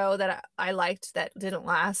that show that I liked that didn't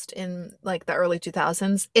last in like the early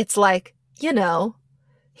 2000s? It's like,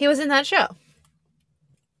 he was in that show.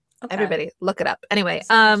 Okay. Everybody, look it up. Anyway,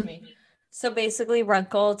 Excuse me. So basically,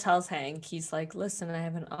 Runkle tells Hank, he's like, listen, I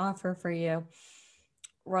have an offer for you.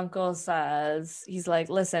 Runkle says, he's like,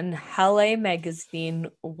 listen, LA Magazine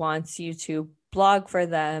wants you to blog for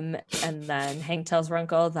them. And then Hank tells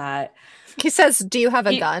Runkle that he says, do you have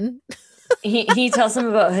a He- gun? he tells him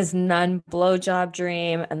about his nun blowjob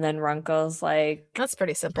dream. And then Runkle's like, That's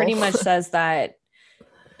pretty simple. pretty much says that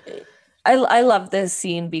I love this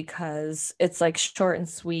scene because it's like short and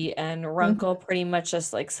sweet, and Runkle pretty much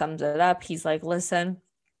just like sums it up. He's like, listen,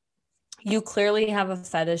 you clearly have a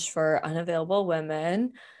fetish for unavailable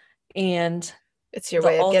women, and It's your the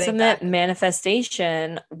way of getting ultimate back.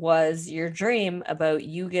 manifestation was your dream about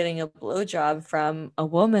you getting a blowjob from a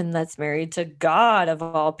woman that's married to God of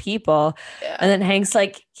all people. Yeah. And then Hank's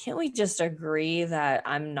like, can't we just agree that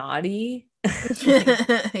I'm naughty? Yeah,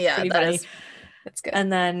 pretty that funny. is. That's good.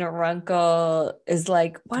 And then Runkle is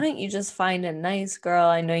like, why don't you just find a nice girl?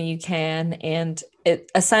 I know you can. And it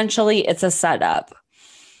essentially it's a setup.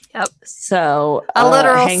 Yep. So A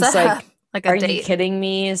literal Hank's setup, like, a are date. you kidding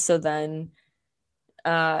me? So then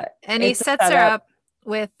And he it's a sets her setup. up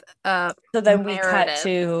with so then we cut Meredith.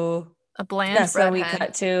 to a bland yeah, so we redhead.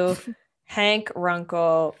 cut to Hank,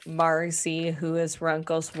 Runkle, Marcy, who is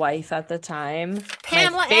Runkle's wife at the time.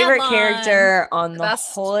 Pamela My favorite Adlon. character on the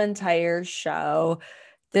Best. whole entire show.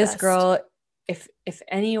 This Best. girl, if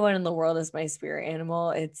anyone in the world is my spirit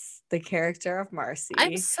animal, it's the character of Marcy.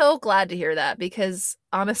 I'm so glad to hear that because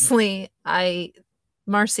honestly,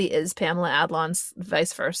 Marcy is Pamela Adlon's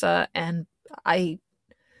vice versa, and I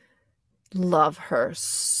love her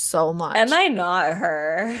so much. Am I not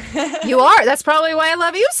her? You are. That's probably why I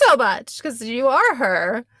love you so much, because you are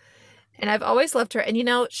her. And I've always loved her. And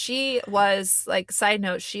she was, like, side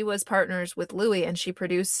note, she was partners with Louis, and she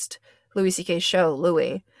produced Louis C.K.'s show,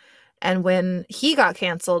 Louis. And when he got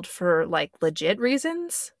canceled for, like, legit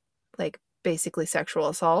reasons, like basically sexual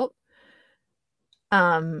assault,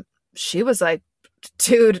 she was like,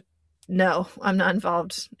 dude, no, I'm not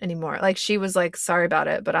involved anymore. Like, she was like, sorry about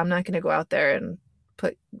it, but I'm not going to go out there and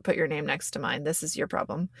put your name next to mine. This is your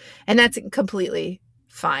problem. And that's completely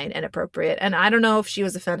fine and appropriate. And I don't know if she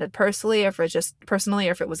was offended personally or if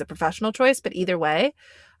it was a professional choice, but either way,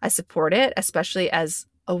 I support it, especially as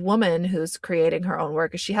a woman who's creating her own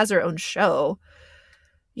work. She has her own show,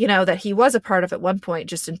 that he was a part of at one point,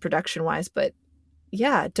 just in production wise. But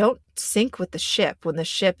yeah, don't sink with the ship when the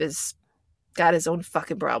ship is got his own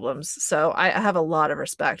fucking problems. So I have a lot of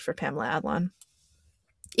respect for Pamela Adlon.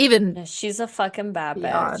 Even She's a fucking bad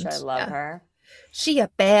beyond, bitch. I love yeah. her. she a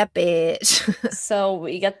bad bitch. So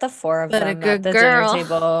we get the four of But a them good at the girl. dinner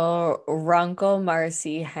table. Runkle,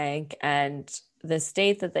 Marcy, Hank, and this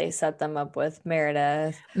date that they set them up with,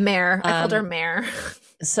 Meredith. Mare. I called her Mare.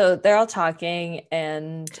 So they're all talking,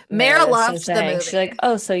 and Mare Meredith loved says the to Hank, she's movie. like,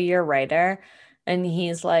 oh, so you're a writer? And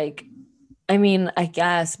he's like, I mean, I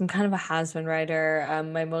guess I'm kind of a has-been writer.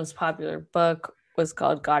 My most popular book was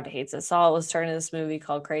called God Hates Us All. It was turned into this movie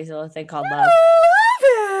called Crazy Little Thing Called Love.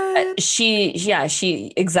 She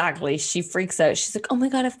freaks out. She's like, oh my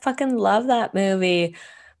God, I fucking love that movie.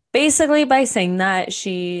 Basically, by saying that,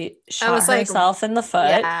 she shot was like, herself in the foot.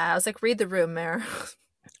 Yeah, I was like, read the room, Mare.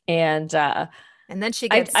 And And then she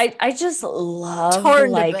gets I just love torn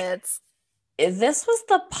to like bits. this was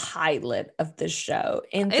the pilot of the show,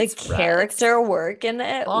 and the It's rough. character work in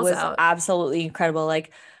it Balls was out. absolutely incredible.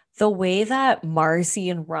 Like the way that Marcy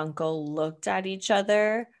and Runkle looked at each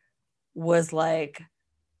other was like,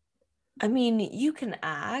 I mean, you can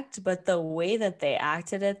act, but the way that they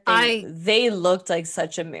acted it, they looked like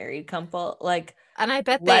such a married couple. Like, And I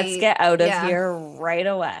bet let's get out of yeah. here right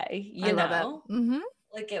away. You I love know? it. Mm-hmm.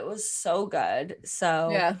 Like it was so good. So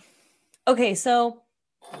Yeah. okay, so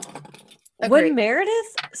Agreed. when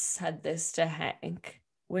Meredith said this to Hank,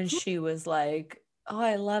 when she was like, oh,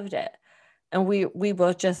 I loved it. And we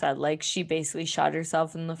both just said, like, she basically shot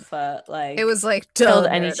herself in the foot. Like, It was like, killed duh,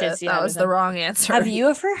 any Meredith. chance you That had was with the him. wrong answer. have you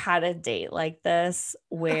ever had a date like this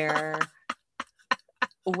where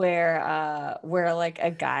where like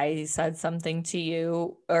a guy said something to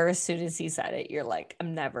you, or as soon as he said it, you're like,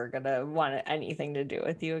 I'm never gonna want anything to do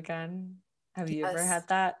with you again? Have you ever Yes. had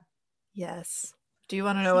that? Yes. Do you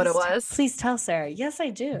want to know what it was? Please tell Sarah. Yes, I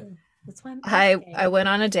do. That's why I'm asking. I went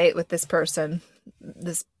on a date with this person,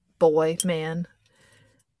 this boy, man.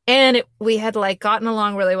 And we had like gotten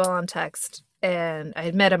along really well on text, and I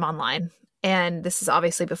had met him online. And this is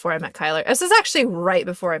obviously before I met Kyler. This is actually right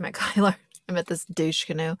before I met Kyler. I met this douche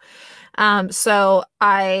canoe. So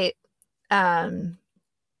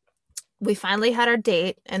we finally had our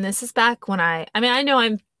date, and this is back when I mean, I know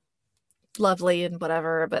I'm lovely and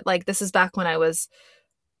whatever, but like this is back when I was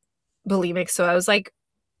bulimic, so I was like,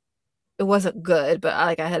 it wasn't good, but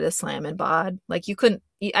like I had a slam and bod. Like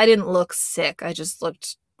I didn't look sick. I just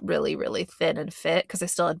looked really, really thin and fit because I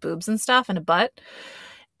still had boobs and stuff and a butt.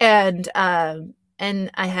 And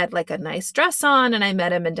I had like a nice dress on, and I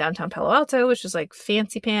met him in downtown Palo Alto, which is like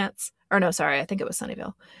fancy pants. Or no, sorry, I think it was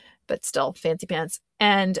Sunnyvale, but still fancy pants.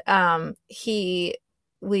 And we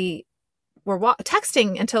were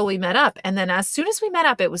texting until we met up, and then as soon as we met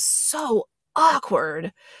up, it was so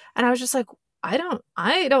awkward, and I was just like, I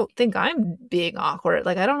don't think I'm being awkward.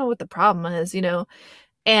 Like, I don't know what the problem is, you know?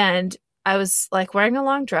 And I was like wearing a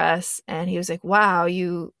long dress, and he was like, wow,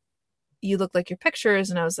 you look like your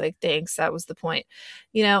pictures. And I was like, thanks. That was the point,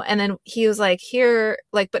 you know? And then he was like, here,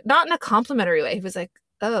 like, but not in a complimentary way. He was like,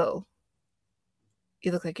 oh,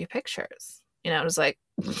 you look like your pictures. You know, I was like,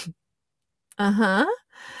 uh-huh.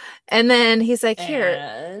 And then he's like, here.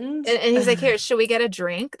 And he's like, here, should we get a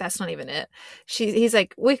drink? That's not even it. He's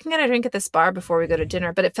like, we can get a drink at this bar before we go to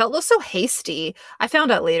dinner. But it felt so hasty. I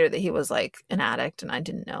found out later that he was like an addict, and I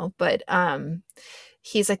didn't know. But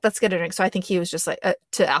he's like, let's get a drink. So I think he was just like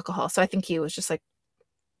to alcohol. So I think he was just like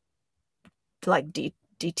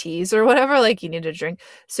DTs or whatever. Like, you need a drink.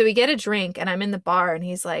 So we get a drink, and I'm in the bar, and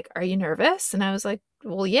he's like, are you nervous? And I was like,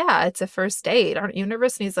 well, yeah, it's a first date. Aren't you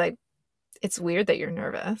nervous? And he's like, it's weird that you're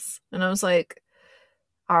nervous. And I was like,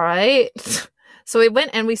 all right. So we went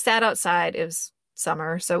and we sat outside. It was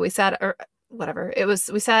summer. So we sat, or whatever.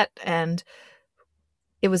 We sat, and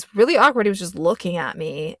it was really awkward. He was just looking at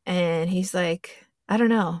me, and he's like, I don't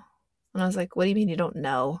know. And I was like, what do you mean you don't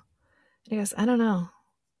know? And he goes, I don't know.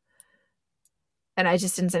 And I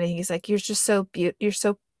just didn't say anything. He's like, you're so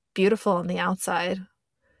beautiful on the outside.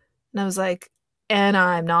 And I was like, and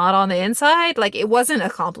I'm not on the inside? Like, it wasn't a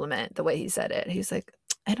compliment the way he said it. He's like,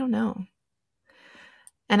 I don't know.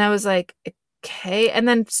 And I was like, okay. And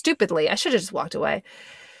then stupidly, I should have just walked away.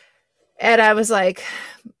 And I was like,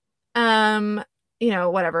 you know,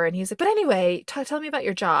 whatever. And he's like, but anyway, tell me about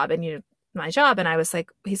your job. And, you know, my job. And I was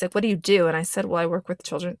like, he's like, what do you do? And I said, well, I work with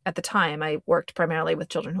children. At the time, I worked primarily with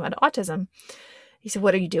children who had autism. He said,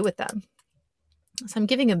 what do you do with them? So I'm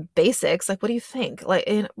giving him basics. Like, what do you think? Like,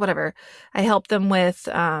 whatever. I help them with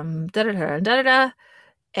da-da-da.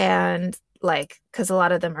 And like, because a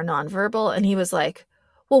lot of them are nonverbal. And he was like,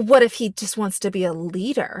 well, what if he just wants to be a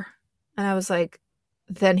leader? And I was like,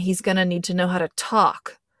 then he's going to need to know how to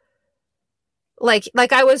talk. Like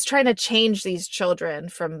I was trying to change these children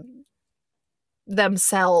from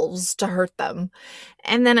themselves to hurt them.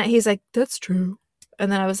 And then he's like, that's true.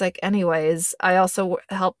 And then I was like, anyways, I also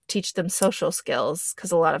help teach them social skills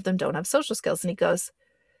because a lot of them don't have social skills. And he goes,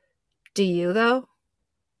 do you though?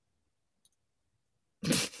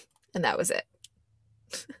 And that was it.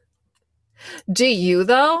 Do you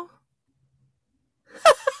though?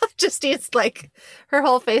 Justine's like, her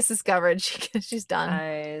whole face is covered. She's done.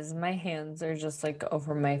 Guys, my hands are just like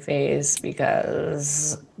over my face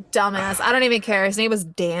because dumbass. I don't even care. His name was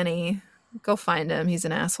Danny. Go find him. He's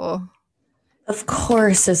an asshole. Of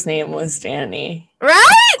course his name was Danny.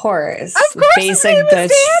 Right? Of course. Basic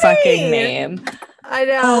bitch fucking name. I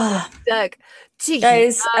know. Doug.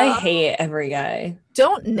 Guys, I hate every guy.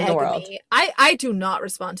 Don't neg me. I do not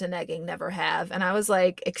respond to negging, never have. And I was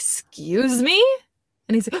like, excuse me?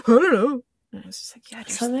 And he's like, I don't know. And I was just like, yeah.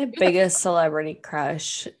 So my biggest celebrity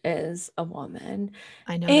crush is a woman.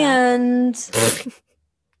 I know and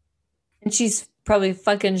she's probably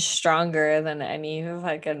fucking stronger than any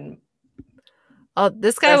fucking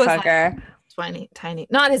this guy was like, tiny.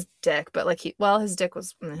 Not his dick, but like his dick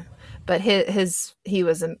was but he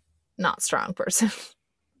was a not strong person.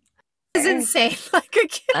 It's insane. Like,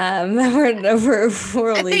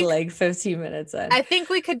 we're only like 15 minutes in. I think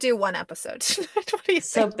we could do one episode. What do you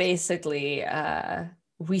so think? Basically,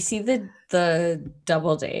 we see the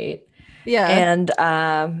double date. Yeah.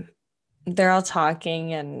 And they're all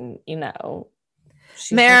talking, and you know,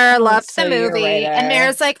 Mare loves the movie, and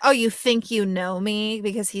Mare's like, oh, you think you know me?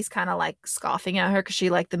 Because he's kind of like scoffing at her because she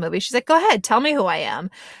liked the movie. She's like, go ahead, tell me who I am.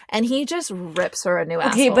 And he just rips her a new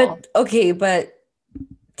asshole. But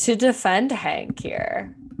to defend Hank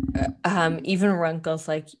here, even Runkle's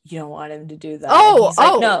like, you don't want him to do that.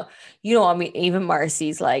 No, you don't want me. Even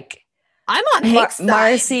Marcy's like, I'm on Hank's side.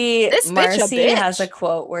 Marcy has a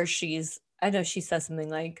quote where I know she says something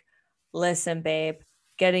like, listen, babe,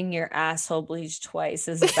 getting your asshole bleached twice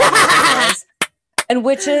is better than yours. And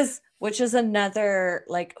which is another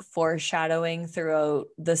like foreshadowing throughout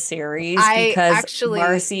the series, because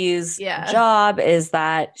Marcy's job is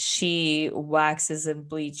that she waxes and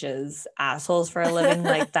bleaches assholes for a living.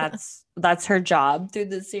 Like that's her job through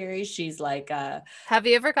the series. She's like Have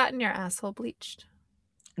you ever gotten your asshole bleached?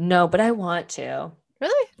 No, but I want to.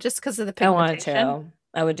 Really? Just because of the pigmentation? I want to.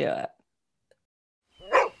 I would do it.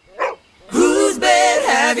 Whose bed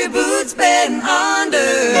have your boots been under?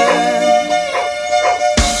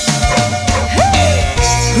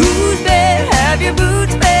 Whose bed have your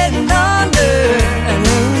boots been under? And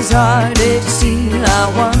whose heart did you steal, I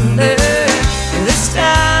wonder? This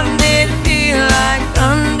time did it feel like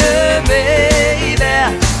thunder, baby?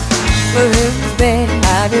 Well, whose bed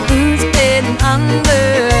have your boots been under?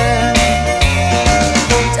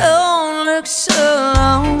 Don't look so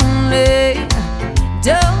lonely,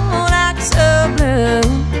 don't act so blue.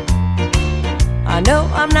 I know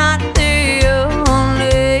I'm not the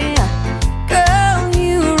only girl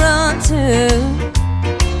you run to.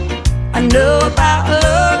 I know about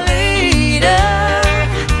Lolita,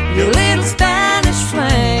 your little Spanish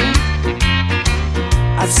flame.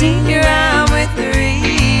 I've seen you around with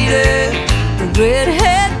Rita, the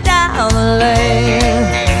redhead down the lane.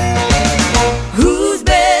 Whose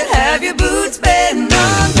bed have your boots been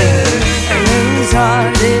under? And whose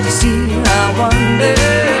heart did you steal, I wonder?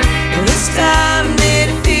 This time did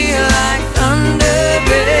it feel like thunder,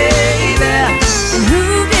 baby? And who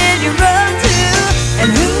did you run to? And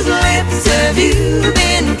whose lips have you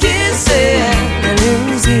been kissing? And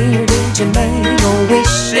whose ear did you make a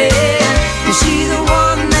wish in? Is she the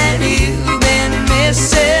one that you've been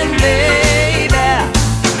missing, baby?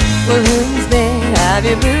 Well, whose bed have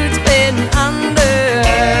your boots been under?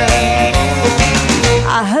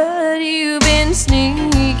 I heard you've been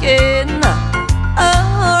sneaking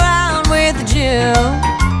around with Jill.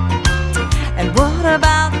 And what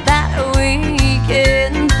about that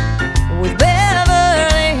weekend with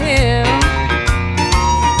Beverly Hills?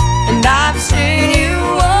 And I've seen you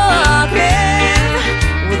walking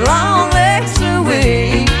with long legs to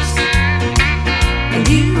waist. And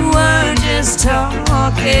you weren't just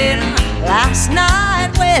talking last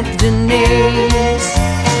night with Denise.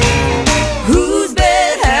 Whose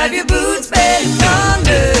bed have your boots been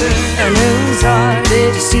under? And whose heart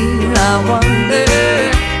did you steal, I wonder?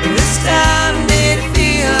 This time did it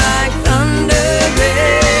feel like thunder,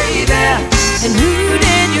 baby? And who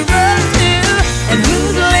did you run to? And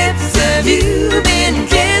whose lips have you been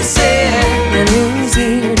kissing? And whose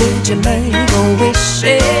ear did you make a wish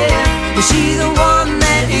in? Is she the one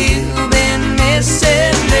that you've been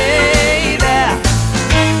missing, baby?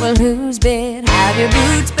 Well, whose bed have your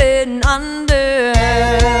boots been under?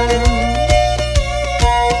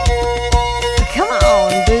 Come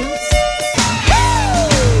on, Boots.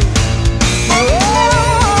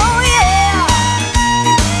 Oh, yeah.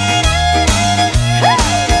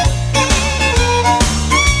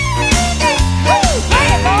 Play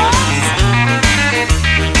it, boys.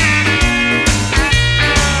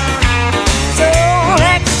 So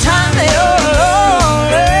next time you're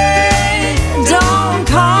lonely, don't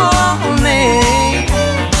call me.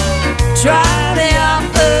 Try the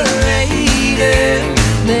operator,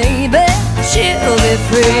 maybe she'll be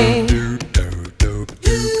free.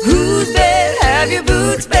 Whose bed have your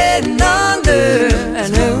boots been under?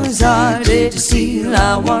 And whose heart did you steal,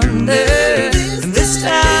 I wonder?